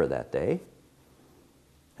forever that day,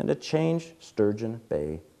 and it changed Sturgeon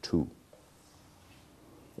Bay too.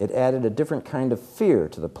 It added a different kind of fear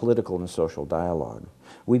to the political and social dialogue.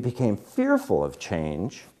 We became fearful of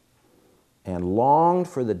change and longed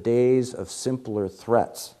for the days of simpler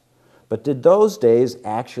threats. But did those days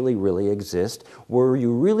actually really exist? Were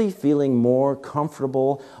you really feeling more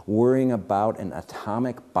comfortable worrying about an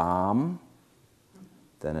atomic bomb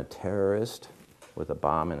than a terrorist with a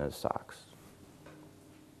bomb in his socks?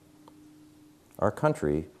 Our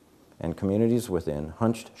country and communities within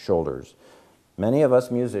hunched shoulders. Many of us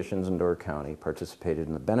musicians in Door County participated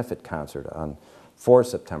in the benefit concert for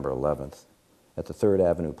September 11th at the 3rd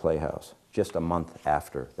Avenue Playhouse, just a month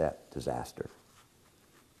after that disaster.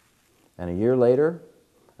 And a year later,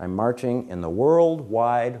 I'm marching in the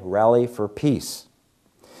worldwide Rally for Peace.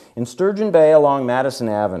 In Sturgeon Bay along Madison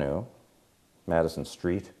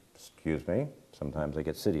Street, sometimes I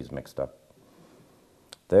get cities mixed up.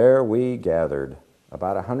 There we gathered,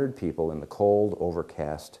 about 100 people in the cold,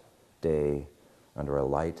 overcast day under a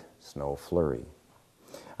light snow flurry.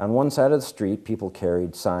 On one side of the street, people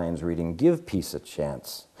carried signs reading, "Give peace a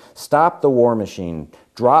chance. Stop the war machine.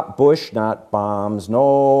 Drop Bush, not bombs.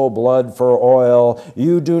 No blood for oil.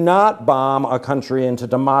 You do not bomb a country into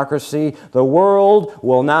democracy. The world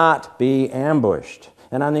will not be ambushed."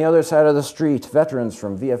 And on the other side of the street, veterans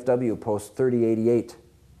from VFW Post 3088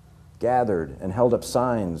 gathered and held up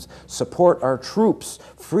signs, "Support our troops.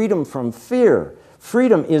 Freedom from fear.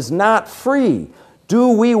 Freedom is not free. Do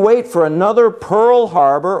we wait for another Pearl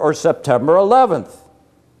Harbor or September 11th?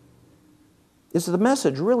 Is the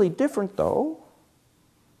message really different, though?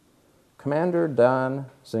 Commander Don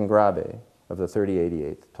Zingrabe of the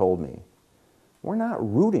 3088th told me, "We're not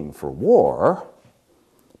rooting for war,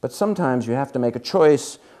 but sometimes you have to make a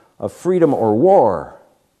choice of freedom or war."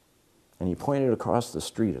 And he pointed across the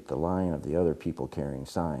street at the line of the other people carrying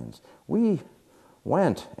signs. "We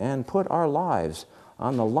went and put our lives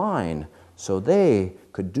on the line so they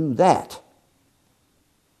could do that."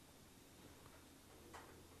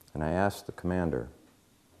 And I asked the commander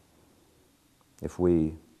if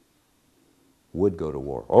we would go to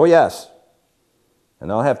war. "Oh, yes. And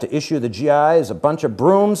they'll have to issue the GIs a bunch of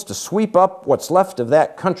brooms to sweep up what's left of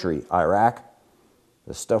that country, Iraq.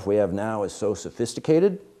 The stuff we have now is so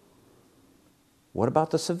sophisticated." "What about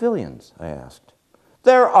the civilians?" I asked.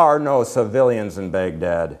 "There are no civilians in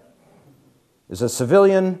Baghdad. Is a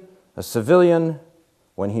civilian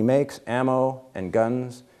when he makes ammo and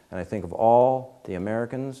guns?" And I think of all the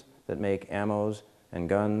Americans that make ammos and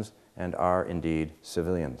guns and are indeed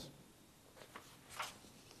civilians.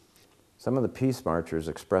 Some of the peace marchers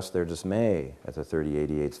expressed their dismay at the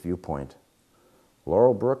 3088's viewpoint.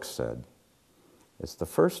 Laurel Brooks said, "It's the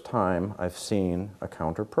first time I've seen a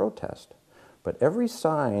counter-protest, but every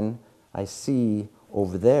sign I see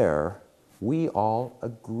over there, we all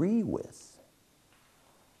agree with.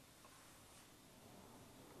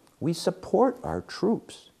 We support our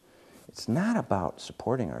troops. It's not about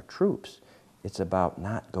supporting our troops. It's about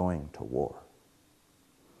not going to war."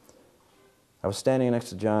 I was standing next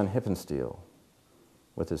to John Hippensteel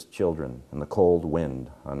with his children in the cold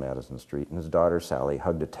wind on Madison Street, and his daughter Sally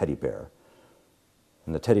hugged a teddy bear,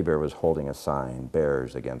 and the teddy bear was holding a sign,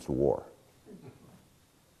 "Bears Against War."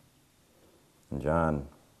 And John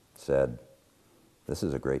said, "This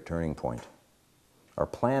is a great turning point. Our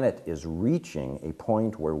planet is reaching a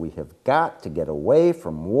point where we have got to get away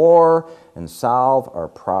from war and solve our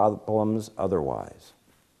problems otherwise."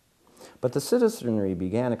 But the citizenry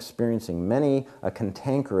began experiencing many a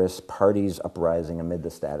cantankerous party's uprising amid the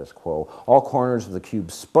status quo. All corners of the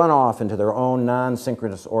cube spun off into their own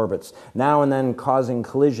non-synchronous orbits, now and then causing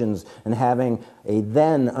collisions and having a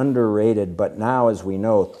then underrated, but now, as we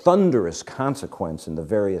know, thunderous consequence in the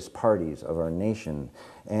various parties of our nation.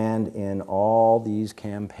 And in all these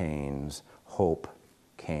campaigns, hope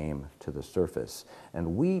came to the surface.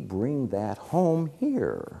 And we bring that home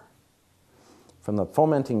here. From the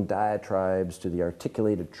fomenting diatribes to the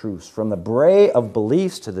articulated truths, from the bray of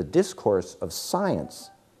beliefs to the discourse of science,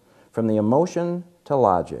 from the emotion to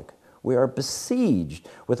logic, we are besieged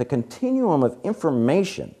with a continuum of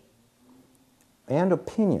information and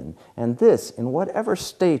opinion, and this in whatever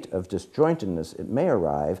state of disjointedness it may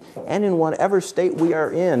arrive, and in whatever state we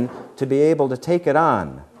are in to be able to take it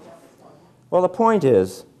on. Well, the point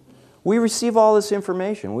is, we receive all this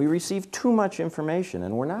information. We receive too much information,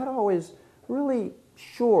 and we're not always really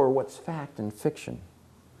sure what's fact and fiction.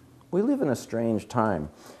 We live in a strange time.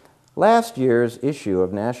 Last year's issue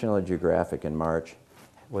of National Geographic in March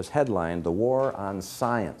was headlined, "The War on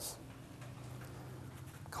Science."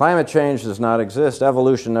 Climate change does not exist.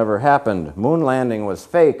 Evolution never happened. Moon landing was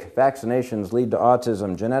fake. Vaccinations lead to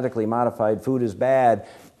autism. Genetically modified food is bad.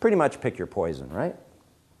 Pretty much pick your poison, right?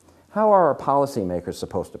 How are our policymakers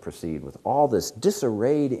supposed to proceed with all this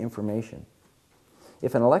disarrayed information?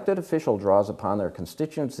 If an elected official draws upon their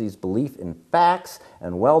constituencies' belief in facts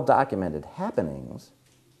and well-documented happenings,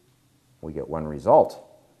 we get one result.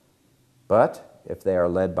 But if they are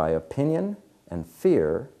led by opinion and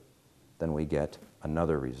fear, then we get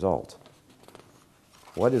another result.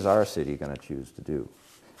 What is our city going to choose to do?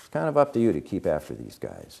 It's kind of up to you to keep after these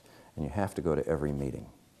guys, and you have to go to every meeting.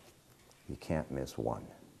 You can't miss one.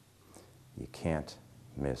 You can't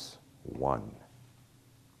miss one.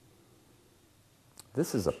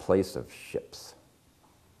 This is a place of ships.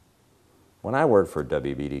 When I worked for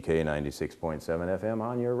WBDK 96.7 FM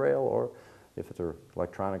on your rail, or if it's an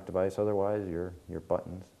electronic device otherwise, your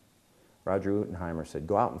buttons, Roger Utenheimer said,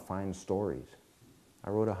 "Go out and find stories."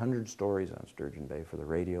 I wrote 100 stories on Sturgeon Bay for the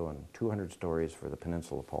radio and 200 stories for the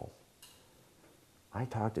Peninsula Pulse. I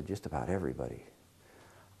talked to just about everybody.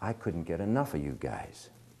 I couldn't get enough of you guys.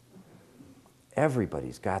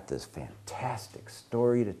 everybody's got this fantastic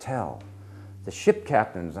story to tell. The ship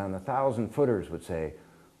captains on the 1,000-footers would say,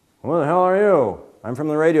 "Who the hell are you? I'm from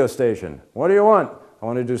the radio station. What do you want? I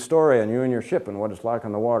want to do a story on you and your ship and what it's like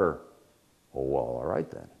on the water." "Oh, well, all right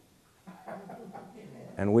then."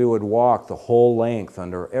 And we would walk the whole length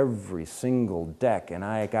under every single deck, and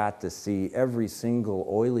I got to see every single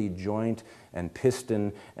oily joint and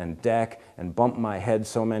piston and deck and bump my head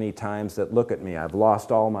so many times that, look at me, I've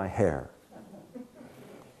lost all my hair.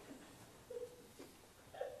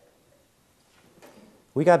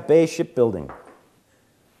 We got bay shipbuilding.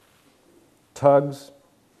 Tugs,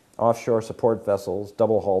 offshore support vessels,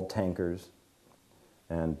 double-hulled tankers,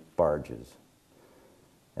 and barges.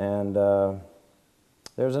 And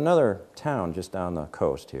there's another town just down the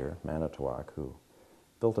coast here, Manitowoc, who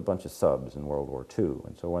built a bunch of subs in World War II.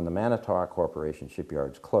 And so when the Manitowoc Corporation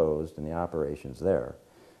shipyards closed and the operations there,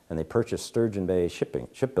 and they purchased Sturgeon Bay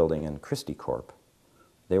Shipbuilding and Christie Corp,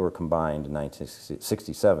 they were combined in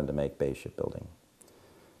 1967 to make Bay Shipbuilding.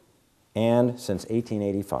 And since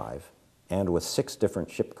 1885, and with 6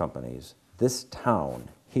 different ship companies, this town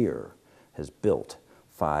here has built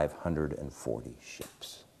 540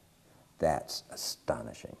 ships. That's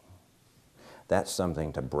astonishing. That's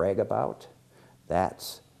something to brag about.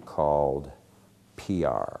 That's called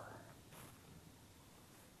PR.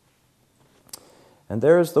 And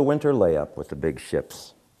there's the winter layup with the big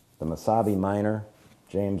ships. The Mesabi Minor,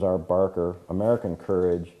 James R. Barker, American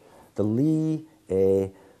Courage, the Lee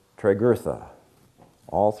A. Tregurtha,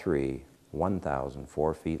 all 3,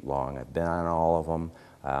 1,004 feet long. I've been on all of them,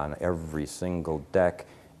 on every single deck,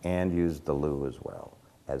 and used the loo as well.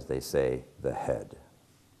 As they say, the head.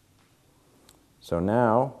 So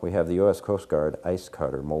now we have the U.S. Coast Guard ice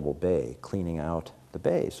cutter Mobile Bay cleaning out the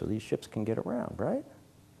bay so these ships can get around, right?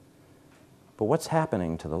 But what's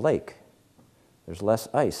happening to the lake? There's less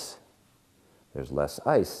ice. There's less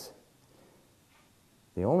ice.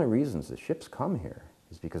 The only reasons the ships come here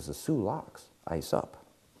is because the Soo locks ice up.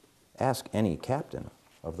 Ask any captain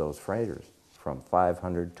of those freighters from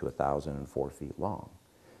 500 to 1,004 feet long.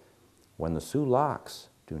 When the Soo locks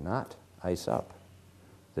do not ice up,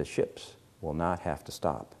 the ships will not have to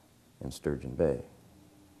stop in Sturgeon Bay.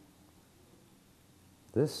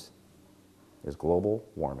 This is global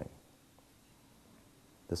warming.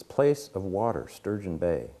 This place of water, Sturgeon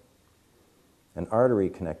Bay, an artery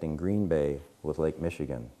connecting Green Bay with Lake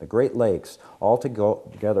Michigan. The Great Lakes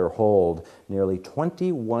altogether hold nearly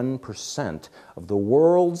 21% of the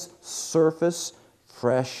world's surface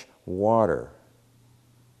fresh water.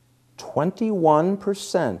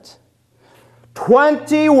 21%.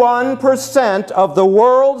 21% of the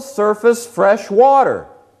world's surface fresh water.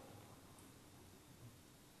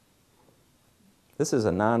 This is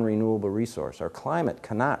a non-renewable resource. Our climate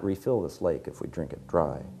cannot refill this lake if we drink it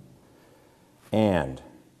dry. And,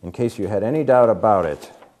 in case you had any doubt about it,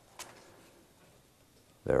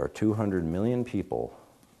 there are 200 million people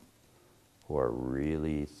who are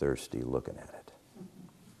really thirsty looking at it.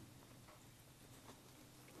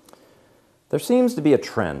 There seems to be a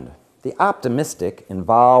trend. The optimistic,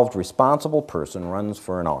 involved, responsible person runs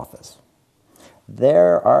for an office.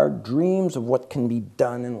 There are dreams of what can be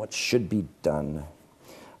done and what should be done.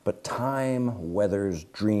 But time weathers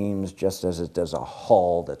dreams just as it does a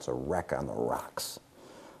hull that's a wreck on the rocks.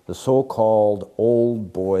 The so-called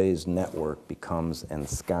old boys network becomes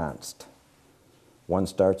ensconced. One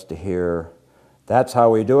starts to hear, "That's how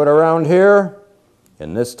we do it around here,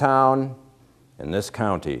 in this town, in this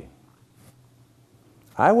county."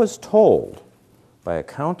 I was told by a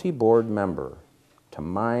county board member to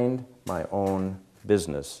mind my own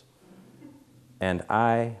business, and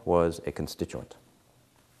I was a constituent.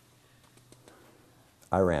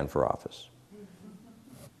 I ran for office.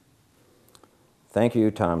 Thank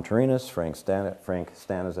you, Tom Torinas, Frank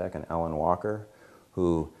Stanizek, and Ellen Walker,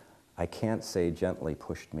 who I can't say gently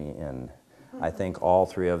pushed me in. I think all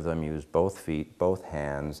 3 of them used both feet, both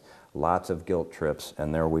hands, lots of guilt trips,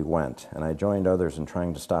 and there we went. And I joined others in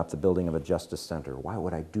trying to stop the building of a justice center. Why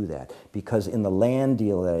would I do that? Because in the land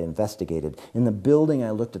deal that I investigated, in the building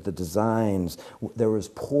I looked at the designs, there was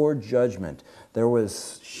poor judgment. There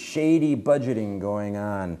was shady budgeting going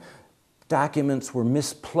on. Documents were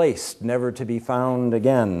misplaced, never to be found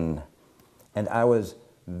again. And I was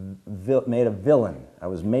made a villain. I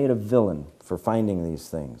was made a villain for finding these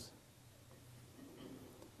things.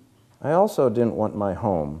 I also didn't want my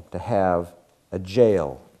home to have a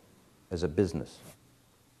jail as a business.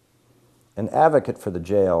 An advocate for the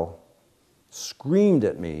jail screamed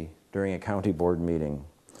at me during a county board meeting,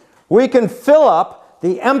 "We can fill up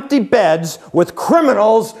the empty beds with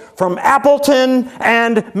criminals from Appleton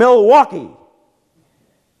and Milwaukee."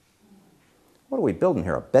 What are we building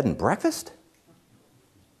here, a bed and breakfast?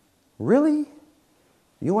 Really?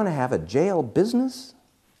 You want to have a jail business?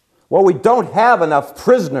 Well, we don't have enough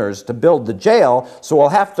prisoners to build the jail, so we'll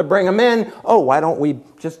have to bring them in. Oh, why don't we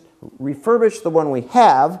just refurbish the one we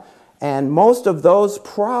have? And most of those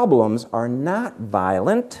problems are not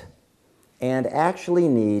violent and actually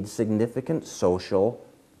need significant social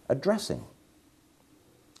addressing.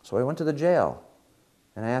 So I went to the jail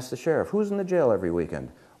and I asked the sheriff, who's in the jail every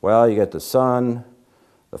weekend? Well, you get the son,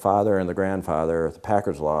 the father, and the grandfather. If the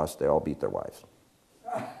Packers lost, they all beat their wives.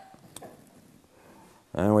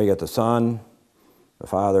 And we get the son, the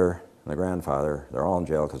father, and the grandfather. They're all in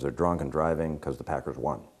jail because they're drunk and driving because the Packers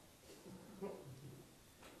won.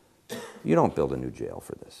 You don't build a new jail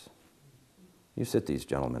for this. You sit these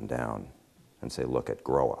gentlemen down and say, look,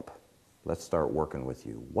 grow up. Let's start working with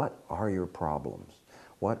you. What are your problems?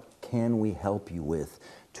 What can we help you with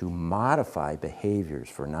to modify behaviors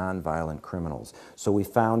for nonviolent criminals? So we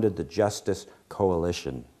founded the Justice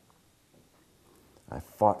Coalition. I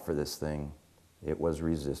fought for this thing. It was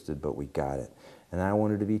resisted, but we got it. And I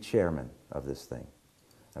wanted to be chairman of this thing.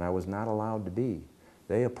 And I was not allowed to be.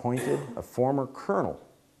 They appointed a former colonel.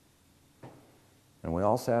 And we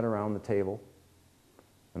all sat around the table,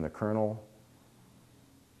 and the colonel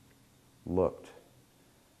looked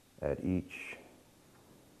at each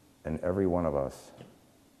and every one of us.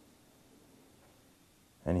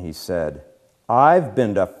 And he said, I've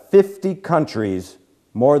been to 50 countries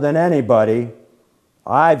more than anybody.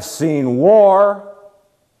 I've seen war.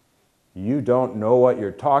 You don't know what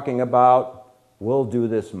you're talking about. We'll do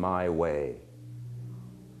this my way.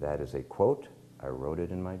 That is a quote. I wrote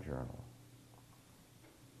it in my journal.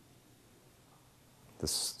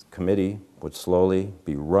 This committee would slowly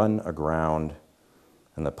be run aground,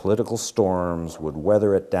 and the political storms would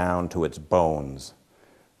weather it down to its bones,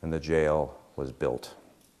 and the jail was built.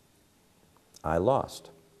 I lost.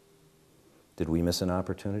 Did we miss an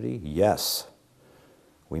opportunity? Yes.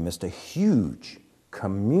 We missed a huge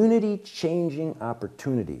community-changing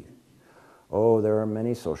opportunity. Oh, there are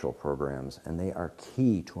many social programs, and they are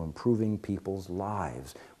key to improving people's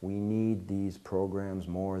lives. We need these programs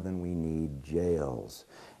more than we need jails.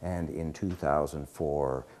 And in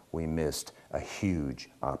 2004, we missed a huge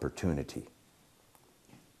opportunity.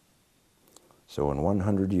 So in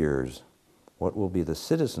 100 years, what will be the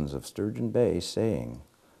citizens of Sturgeon Bay saying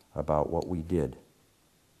about what we did?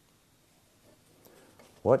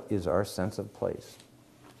 What is our sense of place?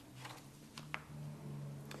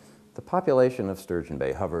 The population of Sturgeon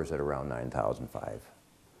Bay hovers at around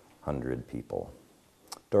 9,500 people.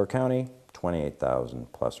 Door County, 28,000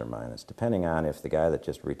 plus or minus, depending on if the guy that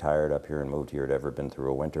just retired up here and moved here had ever been through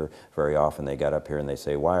a winter. Very often they get up here and they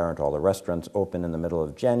say, why aren't all the restaurants open in the middle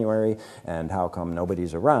of January, and how come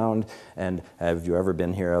nobody's around, and have you ever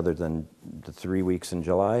been here other than the 3 weeks in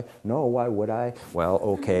July? No, why would I? Well,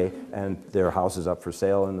 okay, and their house is up for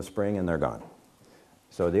sale in the spring and they're gone.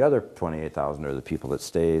 So the other 28,000 are the people that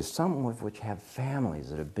stays, some of which have families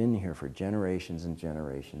that have been here for generations and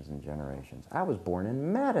generations and generations. I was born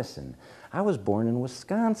in Madison. I was born in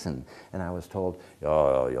Wisconsin. And I was told,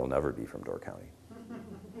 oh, you'll never be from Door County.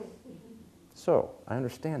 So I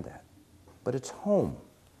understand that. But it's home.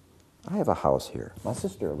 I have a house here. My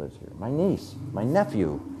sister lives here. My niece, my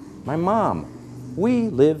nephew, my mom. We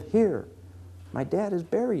live here. My dad is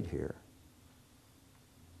buried here.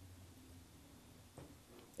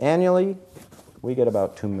 Annually, we get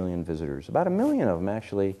about 2 million visitors. About 1 million of them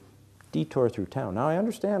actually detour through town. Now, I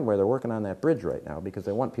understand where they're working on that bridge right now because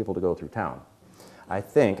they want people to go through town.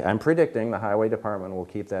 I'm predicting the highway department will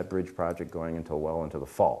keep that bridge project going until well into the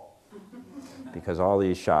fall because all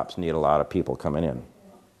these shops need a lot of people coming in.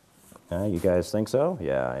 You guys think so?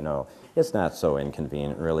 Yeah, I know. It's not so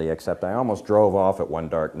inconvenient, really, except I almost drove off at one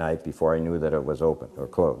dark night before I knew that it was open or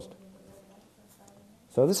closed.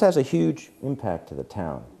 So this has a huge impact to the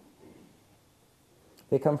town.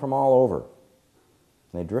 They come from all over.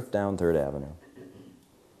 They drift down 3rd Avenue.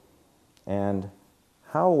 And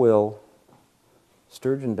how will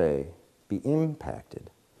Sturgeon Bay be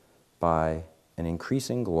impacted by an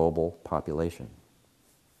increasing global population?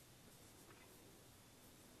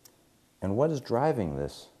 And what is driving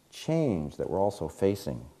this change that we're also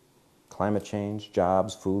facing? Climate change,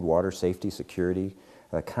 jobs, food, water, safety, security,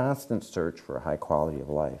 a constant search for a high quality of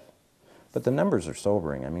life. But the numbers are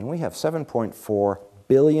sobering. I mean, we have 7.4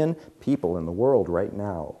 billion people in the world right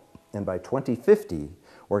now. And by 2050,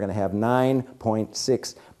 we're going to have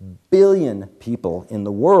 9.6 billion people in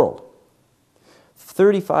the world.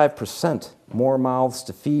 35% more mouths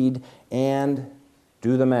to feed, and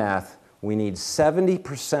do the math, We need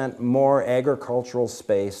 70% more agricultural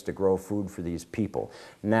space to grow food for these people.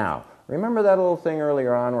 Now, remember that little thing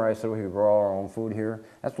earlier on where I said we could grow our own food here?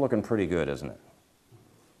 That's looking pretty good, isn't it?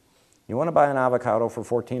 You want to buy an avocado for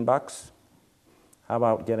 14 bucks? How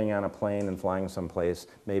about getting on a plane and flying someplace,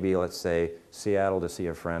 maybe let's say Seattle to see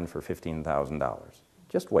a friend for $15,000?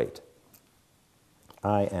 Just wait.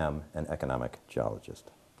 I am an economic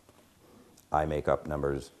geologist. I make up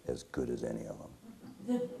numbers as good as any of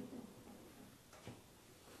them.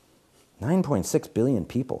 9.6 billion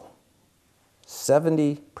people.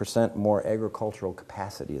 70% more agricultural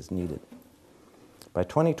capacity is needed. By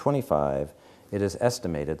 2025, it is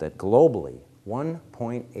estimated that globally,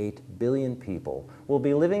 1.8 billion people will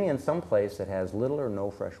be living in some place that has little or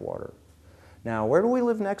no fresh water. Now, where do we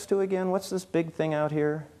live next to again? What's this big thing out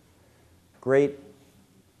here? Great,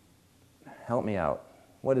 help me out.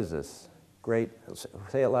 What is this? Great,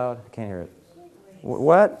 say it loud, I can't hear it.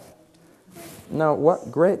 What? No,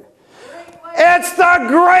 what? Great. It's the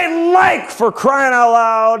Great Lake, for crying out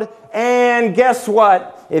loud. And guess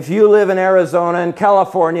what? If you live in Arizona and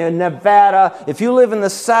California, Nevada, if you live in the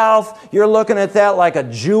South, you're looking at that like a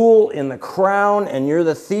jewel in the crown, and you're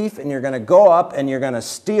the thief, and you're going to go up and you're going to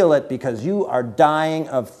steal it because you are dying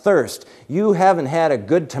of thirst. You haven't had a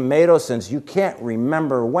good tomato since you can't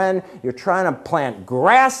remember when. You're trying to plant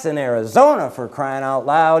grass in Arizona, for crying out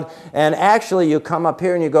loud, and actually you come up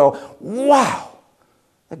here and you go, wow,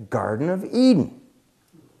 the Garden of Eden.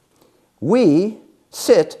 We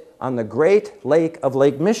sit on the Great Lake of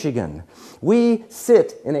Lake Michigan. We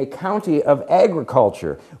sit in a county of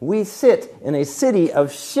agriculture. We sit in a city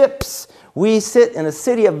of ships. We sit in a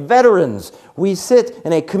city of veterans. We sit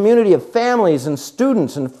in a community of families and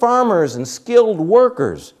students and farmers and skilled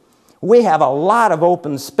workers. We have a lot of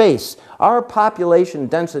open space. Our population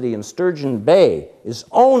density in Sturgeon Bay is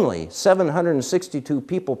only 762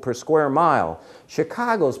 people per square mile.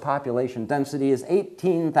 Chicago's population density is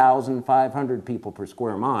 18,500 people per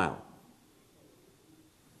square mile.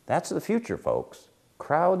 That's the future, folks.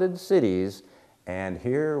 Crowded cities, and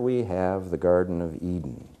here we have the Garden of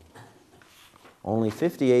Eden. Only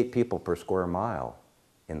 58 people per square mile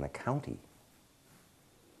in the county.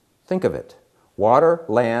 Think of it. Water,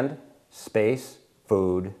 land, space,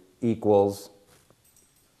 food equals,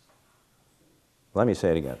 let me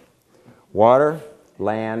say it again. Water,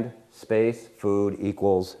 land, space, food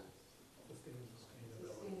equals,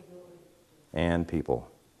 and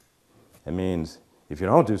people. It means if you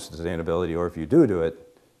don't do sustainability, or if you do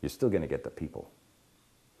it, you're still going to get the people.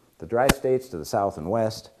 The dry states to the south and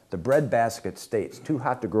west, the breadbasket states, too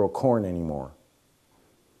hot to grow corn anymore.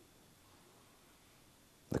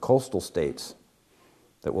 The coastal states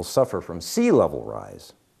that will suffer from sea level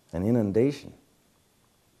rise and inundation.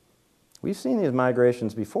 We've seen these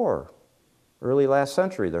migrations before. Early last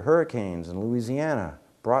century, the hurricanes in Louisiana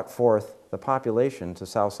brought forth the population to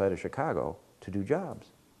south side of Chicago to do jobs.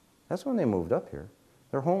 That's when they moved up here.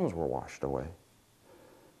 Their homes were washed away.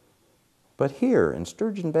 But here in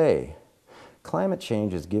Sturgeon Bay, climate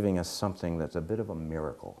change is giving us something that's a bit of a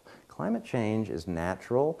miracle. Climate change is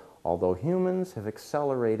natural, although humans have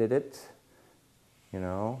accelerated it. You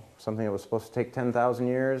know, something that was supposed to take 10,000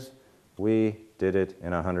 years, we did it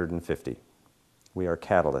in 150. We are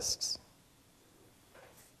catalysts.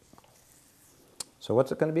 So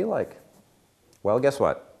what's it going to be like? Well, guess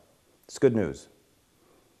what? It's good news.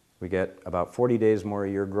 We get about 40 days more a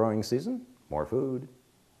year growing season, more food.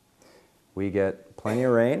 We get plenty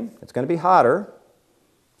of rain. It's going to be hotter,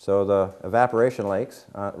 so the evaporation rates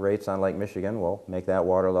on Lake Michigan will make that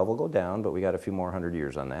water level go down, but we got a few more 100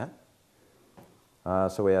 years on that.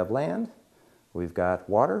 So we have land, we've got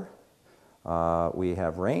water, we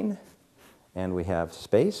have rain, and we have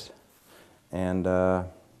space, and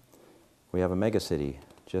we have a megacity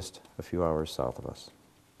just a few hours south of us.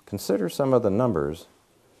 Consider some of the numbers,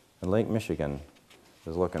 and Lake Michigan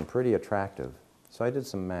is looking pretty attractive. So I did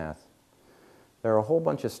some math. There are a whole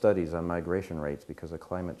bunch of studies on migration rates because of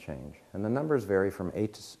climate change, and the numbers vary from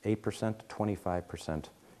 8% to 25%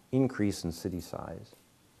 increase in city size.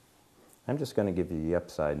 I'm just going to give you the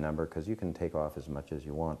upside number because you can take off as much as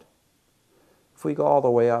you want. If we go all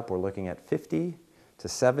the way up, we're looking at 50 to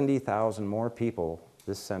 70,000 more people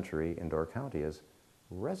this century in Door County as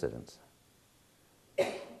residents.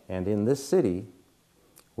 And in this city,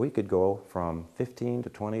 we could go from 15 to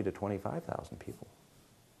 20 to 25,000 people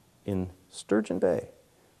in Sturgeon Bay.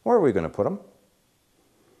 Where are we going to put them?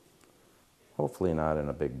 Hopefully not in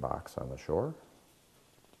a big box on the shore.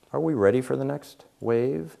 Are we ready for the next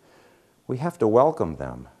wave? We have to welcome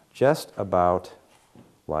them, just about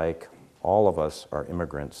like all of us are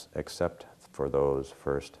immigrants, except for those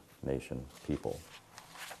First Nation people.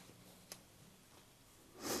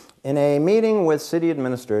 In a meeting with City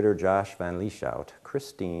Administrator Josh Van Lieshout,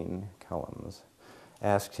 Christine Kellums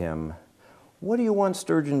asked him, "What do you want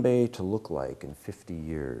Sturgeon Bay to look like in 50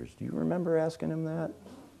 years?" Do you remember asking him that?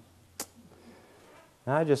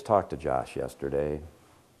 I just talked to Josh yesterday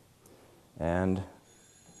and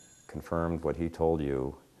confirmed what he told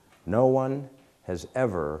you. "No one has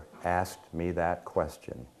ever asked me that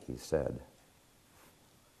question," he said.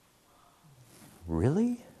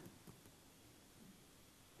 Really?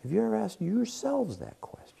 Have you ever asked yourselves that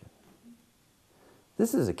question?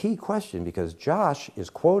 This is a key question because Josh is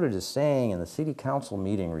quoted as saying in the city council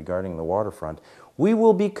meeting regarding the waterfront, "We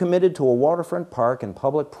will be committed to a waterfront park and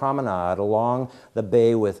public promenade along the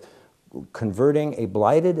bay with converting a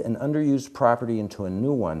blighted and underused property into a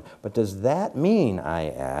new one." But does that mean, I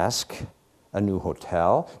ask, a new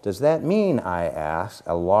hotel? Does that mean, I ask,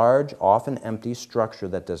 a large, often empty structure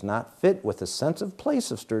that does not fit with the sense of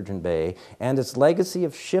place of Sturgeon Bay and its legacy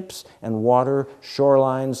of ships and water,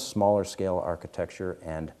 shorelines, smaller scale architecture,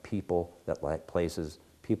 and people that like places,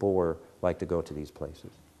 people like to go to these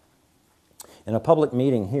places? In a public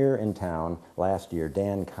meeting here in town last year,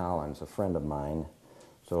 Dan Collins, a friend of mine,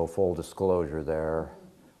 so full disclosure there,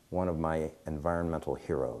 one of my environmental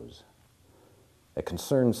heroes, a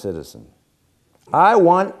concerned citizen. "I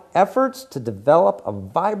want efforts to develop a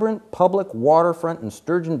vibrant public waterfront in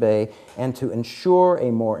Sturgeon Bay and to ensure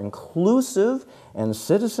a more inclusive and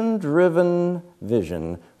citizen-driven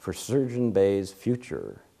vision for Sturgeon Bay's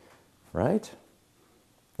future." Right?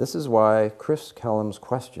 This is why Chris Kellum's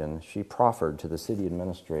question she proffered to the city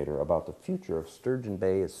administrator about the future of Sturgeon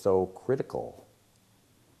Bay is so critical.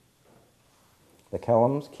 The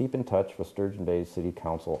Kellums keep in touch with Sturgeon Bay's City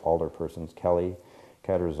Council alderpersons Kelly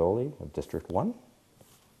Caterzoli of District 1,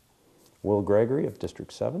 Will Gregory of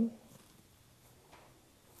District 7,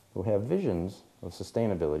 who have visions of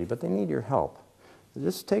sustainability, but they need your help.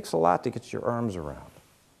 This takes a lot to get your arms around.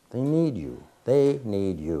 They need you. They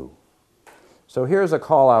need you. So here's a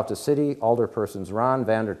call out to city alderpersons Ron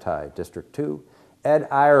Vandertide, District 2, Ed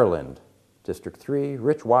Ireland, District 3,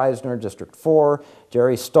 Rich Weisner, District 4,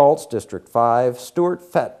 Jerry Stoltz, District 5, Stuart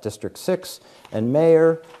Fett, District 6, and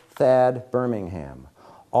Mayor Thad Birmingham.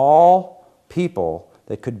 All people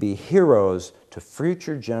that could be heroes to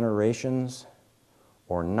future generations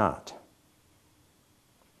or not.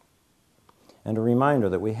 And a reminder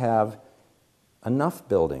that we have enough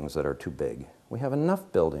buildings that are too big. We have enough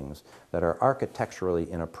buildings that are architecturally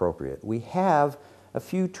inappropriate. We have a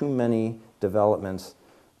few too many developments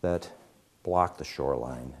that block the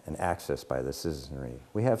shoreline and access by the citizenry.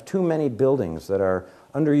 We have too many buildings that are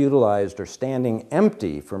underutilized or standing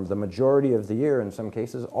empty for the majority of the year, in some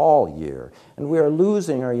cases all year. And we are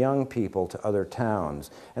losing our young people to other towns.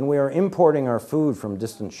 And we are importing our food from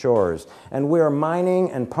distant shores. And we are mining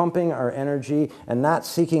and pumping our energy and not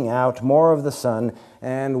seeking out more of the sun.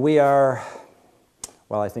 And we are,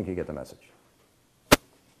 well, I think you get the message.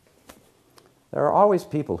 There are always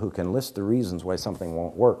people who can list the reasons why something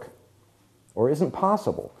won't work or isn't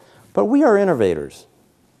possible. But we are innovators.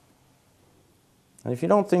 And if you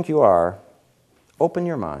don't think you are, open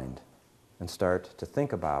your mind and start to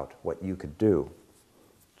think about what you could do.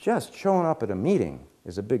 Just showing up at a meeting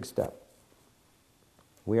is a big step.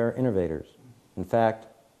 We are innovators. In fact,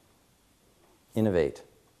 innovate.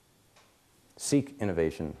 Seek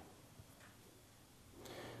innovation.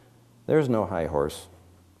 There's no high horse.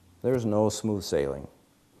 There's no smooth sailing.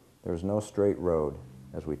 There's no straight road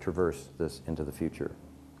as we traverse this into the future.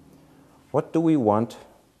 What do we want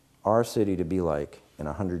our city to be like in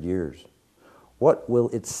 100 years? What will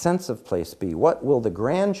its sense of place be? What will the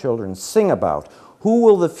grandchildren sing about? Who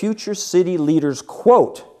will the future city leaders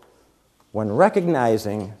quote when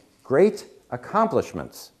recognizing great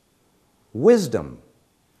accomplishments, wisdom,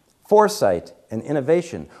 foresight, and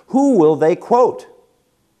innovation? Who will they quote?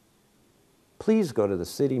 Please go to the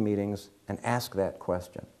city meetings and ask that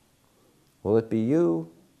question. Will it be you,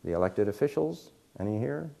 the elected officials? Any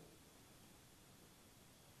here?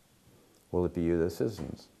 Will it be you, the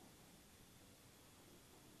citizens?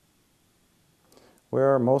 We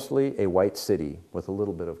are mostly a white city with a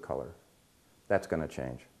little bit of color. That's going to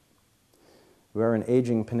change. We are an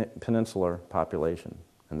aging peninsular population,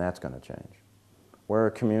 and that's going to change. We're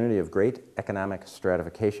a community of great economic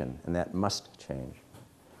stratification, and that must change.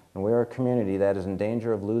 And we are a community that is in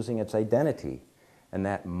danger of losing its identity, and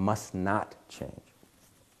that must not change.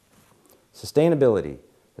 Sustainability,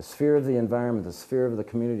 the sphere of the environment, the sphere of the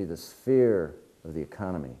community, the sphere of the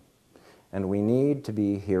economy. And we need to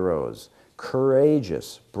be heroes,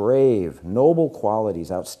 courageous, brave, noble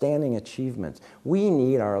qualities, outstanding achievements. We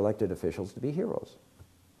need our elected officials to be heroes.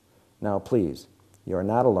 Now, please, you are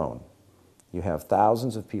not alone. You have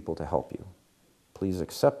thousands of people to help you. Please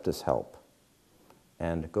accept this help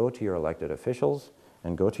and go to your elected officials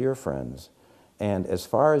and go to your friends. And as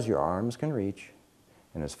far as your arms can reach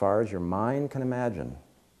and as far as your mind can imagine,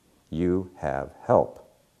 you have help.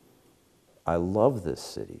 I love this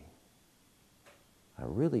city. I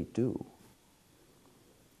really do.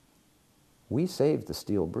 We saved the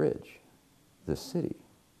steel bridge, this city.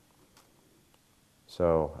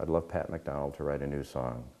 So I'd love Pat McDonald to write a new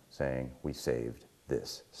song saying, "We saved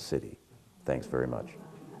this city." Thanks very much.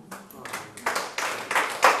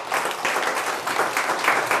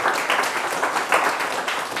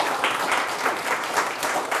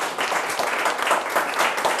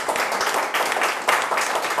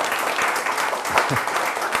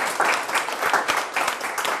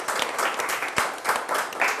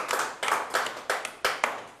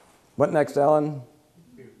 What next, Ellen?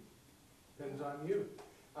 Depends on you.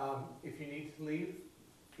 If you need to leave,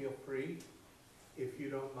 feel free. If you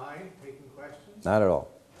don't mind taking questions, Not at all.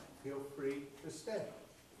 feel free to stay.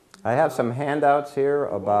 I have some handouts here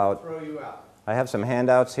about Throw you out. I have some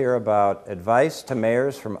handouts here about advice to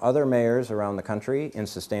mayors from other mayors around the country in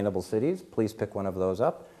sustainable cities. Please pick one of those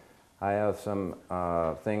up. I have some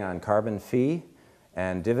thing on carbon fee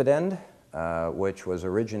and dividend, which was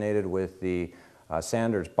originated with the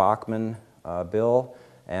Sanders-Bachman bill,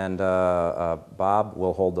 and Bob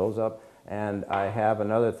will hold those up. And I have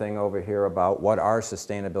another thing over here about what are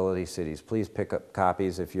sustainability cities. Please pick up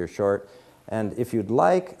copies if you're short. And if you'd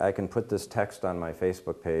like, I can put this text on my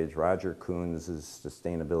Facebook page, Roger Kuhns'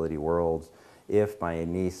 Sustainability Worlds, if my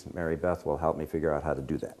niece, Mary Beth, will help me figure out how to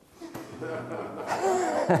do that.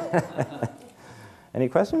 Any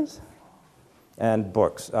questions? And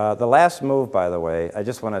books. The last move, by the way, I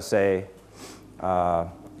just want to say, there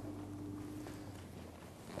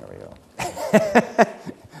we go.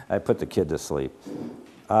 I put the kid to sleep.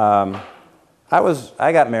 I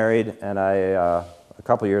got married, and a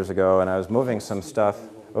couple years ago, and I was moving some stuff.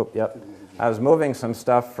 Oh, yep. I was moving some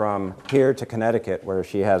stuff from here to Connecticut, where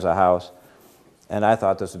she has a house, and I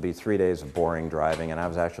thought this would be 3 days of boring driving, and I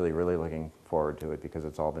was actually really looking forward to it because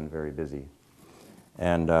it's all been very busy.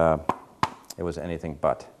 And it was anything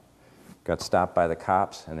but. Got stopped by the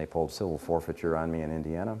cops, and they pulled civil forfeiture on me in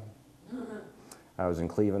Indiana. I was in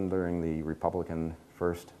Cleveland during the Republican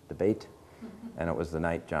first debate, and it was the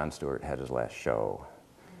night Jon Stewart had his last show.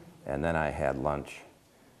 And then I had lunch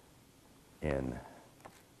in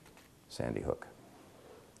Sandy Hook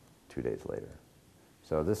 2 days later.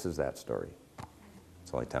 So this is that story.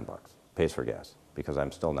 It's only $10. Pays for gas, because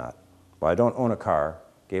I'm still not. Well, I don't own a car.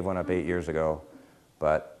 Gave one up 8 years ago,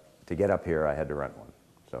 but to get up here, I had to rent one.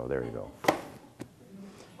 So there you go.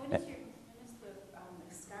 When is the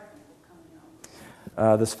escarpment book coming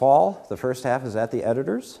out? This fall, the first half is at the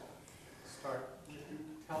editors.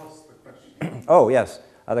 Tell us the question. Oh, yes.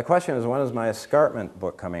 The question is, when is my escarpment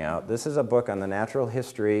book coming out? This is a book on the natural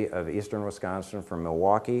history of eastern Wisconsin from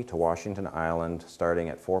Milwaukee to Washington Island, starting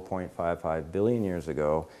at 4.55 billion years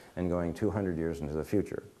ago and going 200 years into the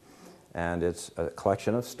future. And it's a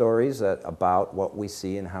collection of stories about what we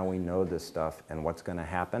see and how we know this stuff and what's going to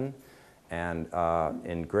happen. And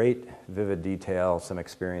in great vivid detail, some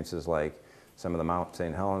experiences like some of the Mount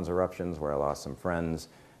St. Helens eruptions where I lost some friends,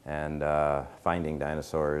 and finding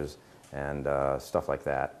dinosaurs and stuff like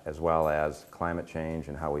that, as well as climate change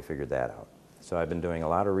and how we figured that out. So I've been doing a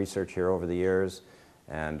lot of research here over the years,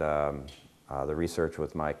 and the research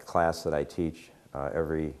with my class that I teach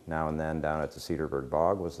every now and then down at the Cedarburg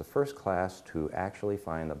Bog was the first class to actually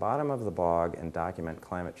find the bottom of the bog and document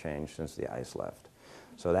climate change since the ice left.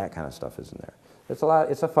 So that kind of stuff is in there.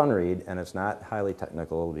 It's a fun read, and it's not highly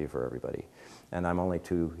technical. It'll be for everybody. And I'm only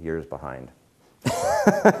 2 years behind.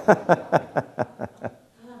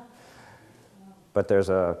 But there's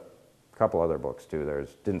a couple other books too.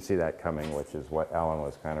 Didn't See That Coming, which is what Alan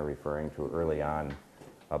was kind of referring to early on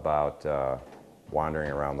about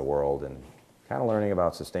wandering around the world and kind of learning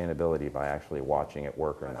about sustainability by actually watching it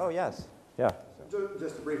work. Oh, yes. Yeah.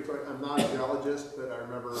 Just a brief point. I'm not a geologist, but I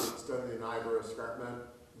remember studying the Niagara escarpment,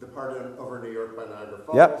 the part over New York by Niagara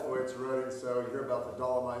Falls, Yep. the way it's eroding. So you hear about the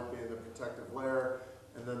dolomite being the protective layer,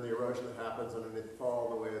 and then the erosion that happens underneath the fall,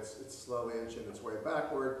 the way it's slowly inching its way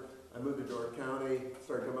backward. I moved to Door County,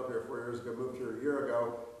 started coming up here 4 years ago, moved here a year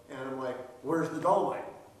ago, and I'm like, where's the dolomite?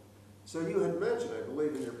 So you had mentioned, I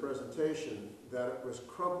believe in your presentation, that it was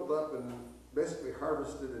crumpled up and basically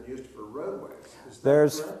harvested and used for roadways. Is that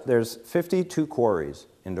correct? There's 52 quarries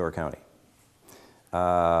in Door County.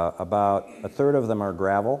 About a third of them are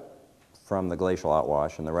gravel from the glacial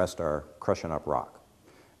outwash, and the rest are crushing up rock.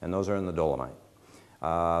 And those are in the Dolomite.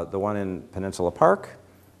 The one in Peninsula Park,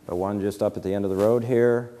 the one just up at the end of the road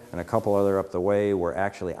here, and a couple other up the way were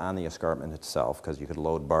actually on the escarpment itself, because you could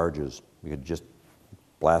load barges. You could just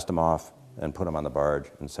blast them off and put them on the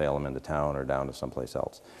barge and sail them into town or down to someplace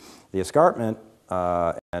else. The escarpment,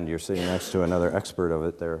 and you're sitting next to another expert of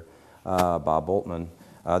it there, Bob Boltman.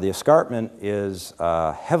 The escarpment is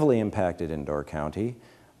heavily impacted in Door County,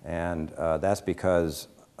 and that's because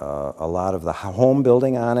a lot of the home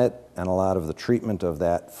building on it and a lot of the treatment of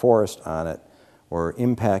that forest on it were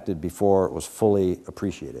impacted before it was fully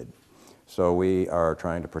appreciated. So we are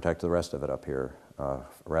trying to protect the rest of it up here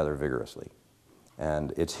rather vigorously.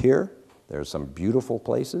 And it's here. There's some beautiful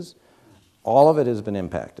places. All of it has been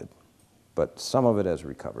impacted, but some of it has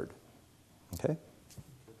recovered. Okay?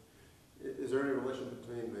 Is there any relation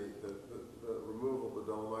between the removal of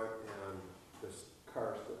the dolomite and this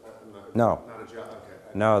karst? No. Not a gel, okay.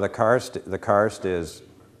 No, the karst is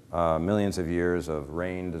millions of years of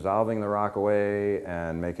rain dissolving the rock away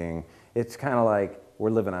and making, it's kind of like we're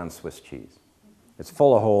living on Swiss cheese. It's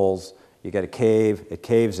full of holes. You get a cave, it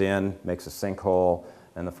caves in, makes a sinkhole,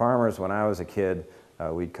 and the farmers, when I was a kid,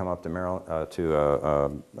 we'd come up to Maryland,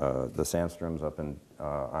 the Sandstroms up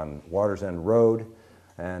on Waters End Road,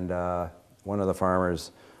 and one of the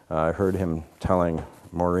farmers, I heard him telling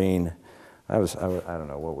Maureen, I don't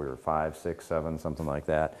know what we were, 5, 6, 7, something like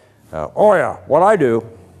that. Oh yeah, what I do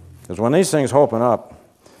is when these things open up,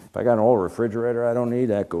 if I got an old refrigerator I don't need,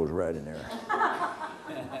 that goes right in there.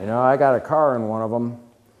 You know, I got a car in one of them.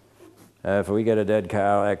 If we get a dead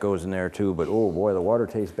cow, that goes in there too, but oh boy, the water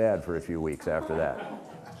tastes bad for a few weeks after that.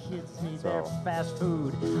 Kids need their fast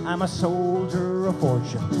food. I'm a soldier of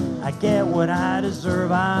fortune. I get what I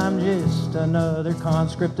deserve. I'm just another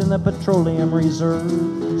conscript in the petroleum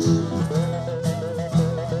reserves.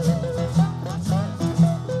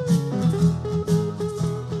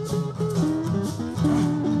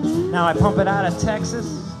 Now I pump it out of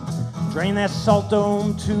Texas, drain that salt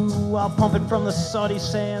dome too. I'll pump it from the Saudi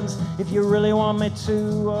sands if you really want me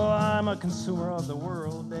to. Oh, I'm a consumer of the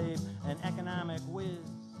world, Dave, an economic whiz.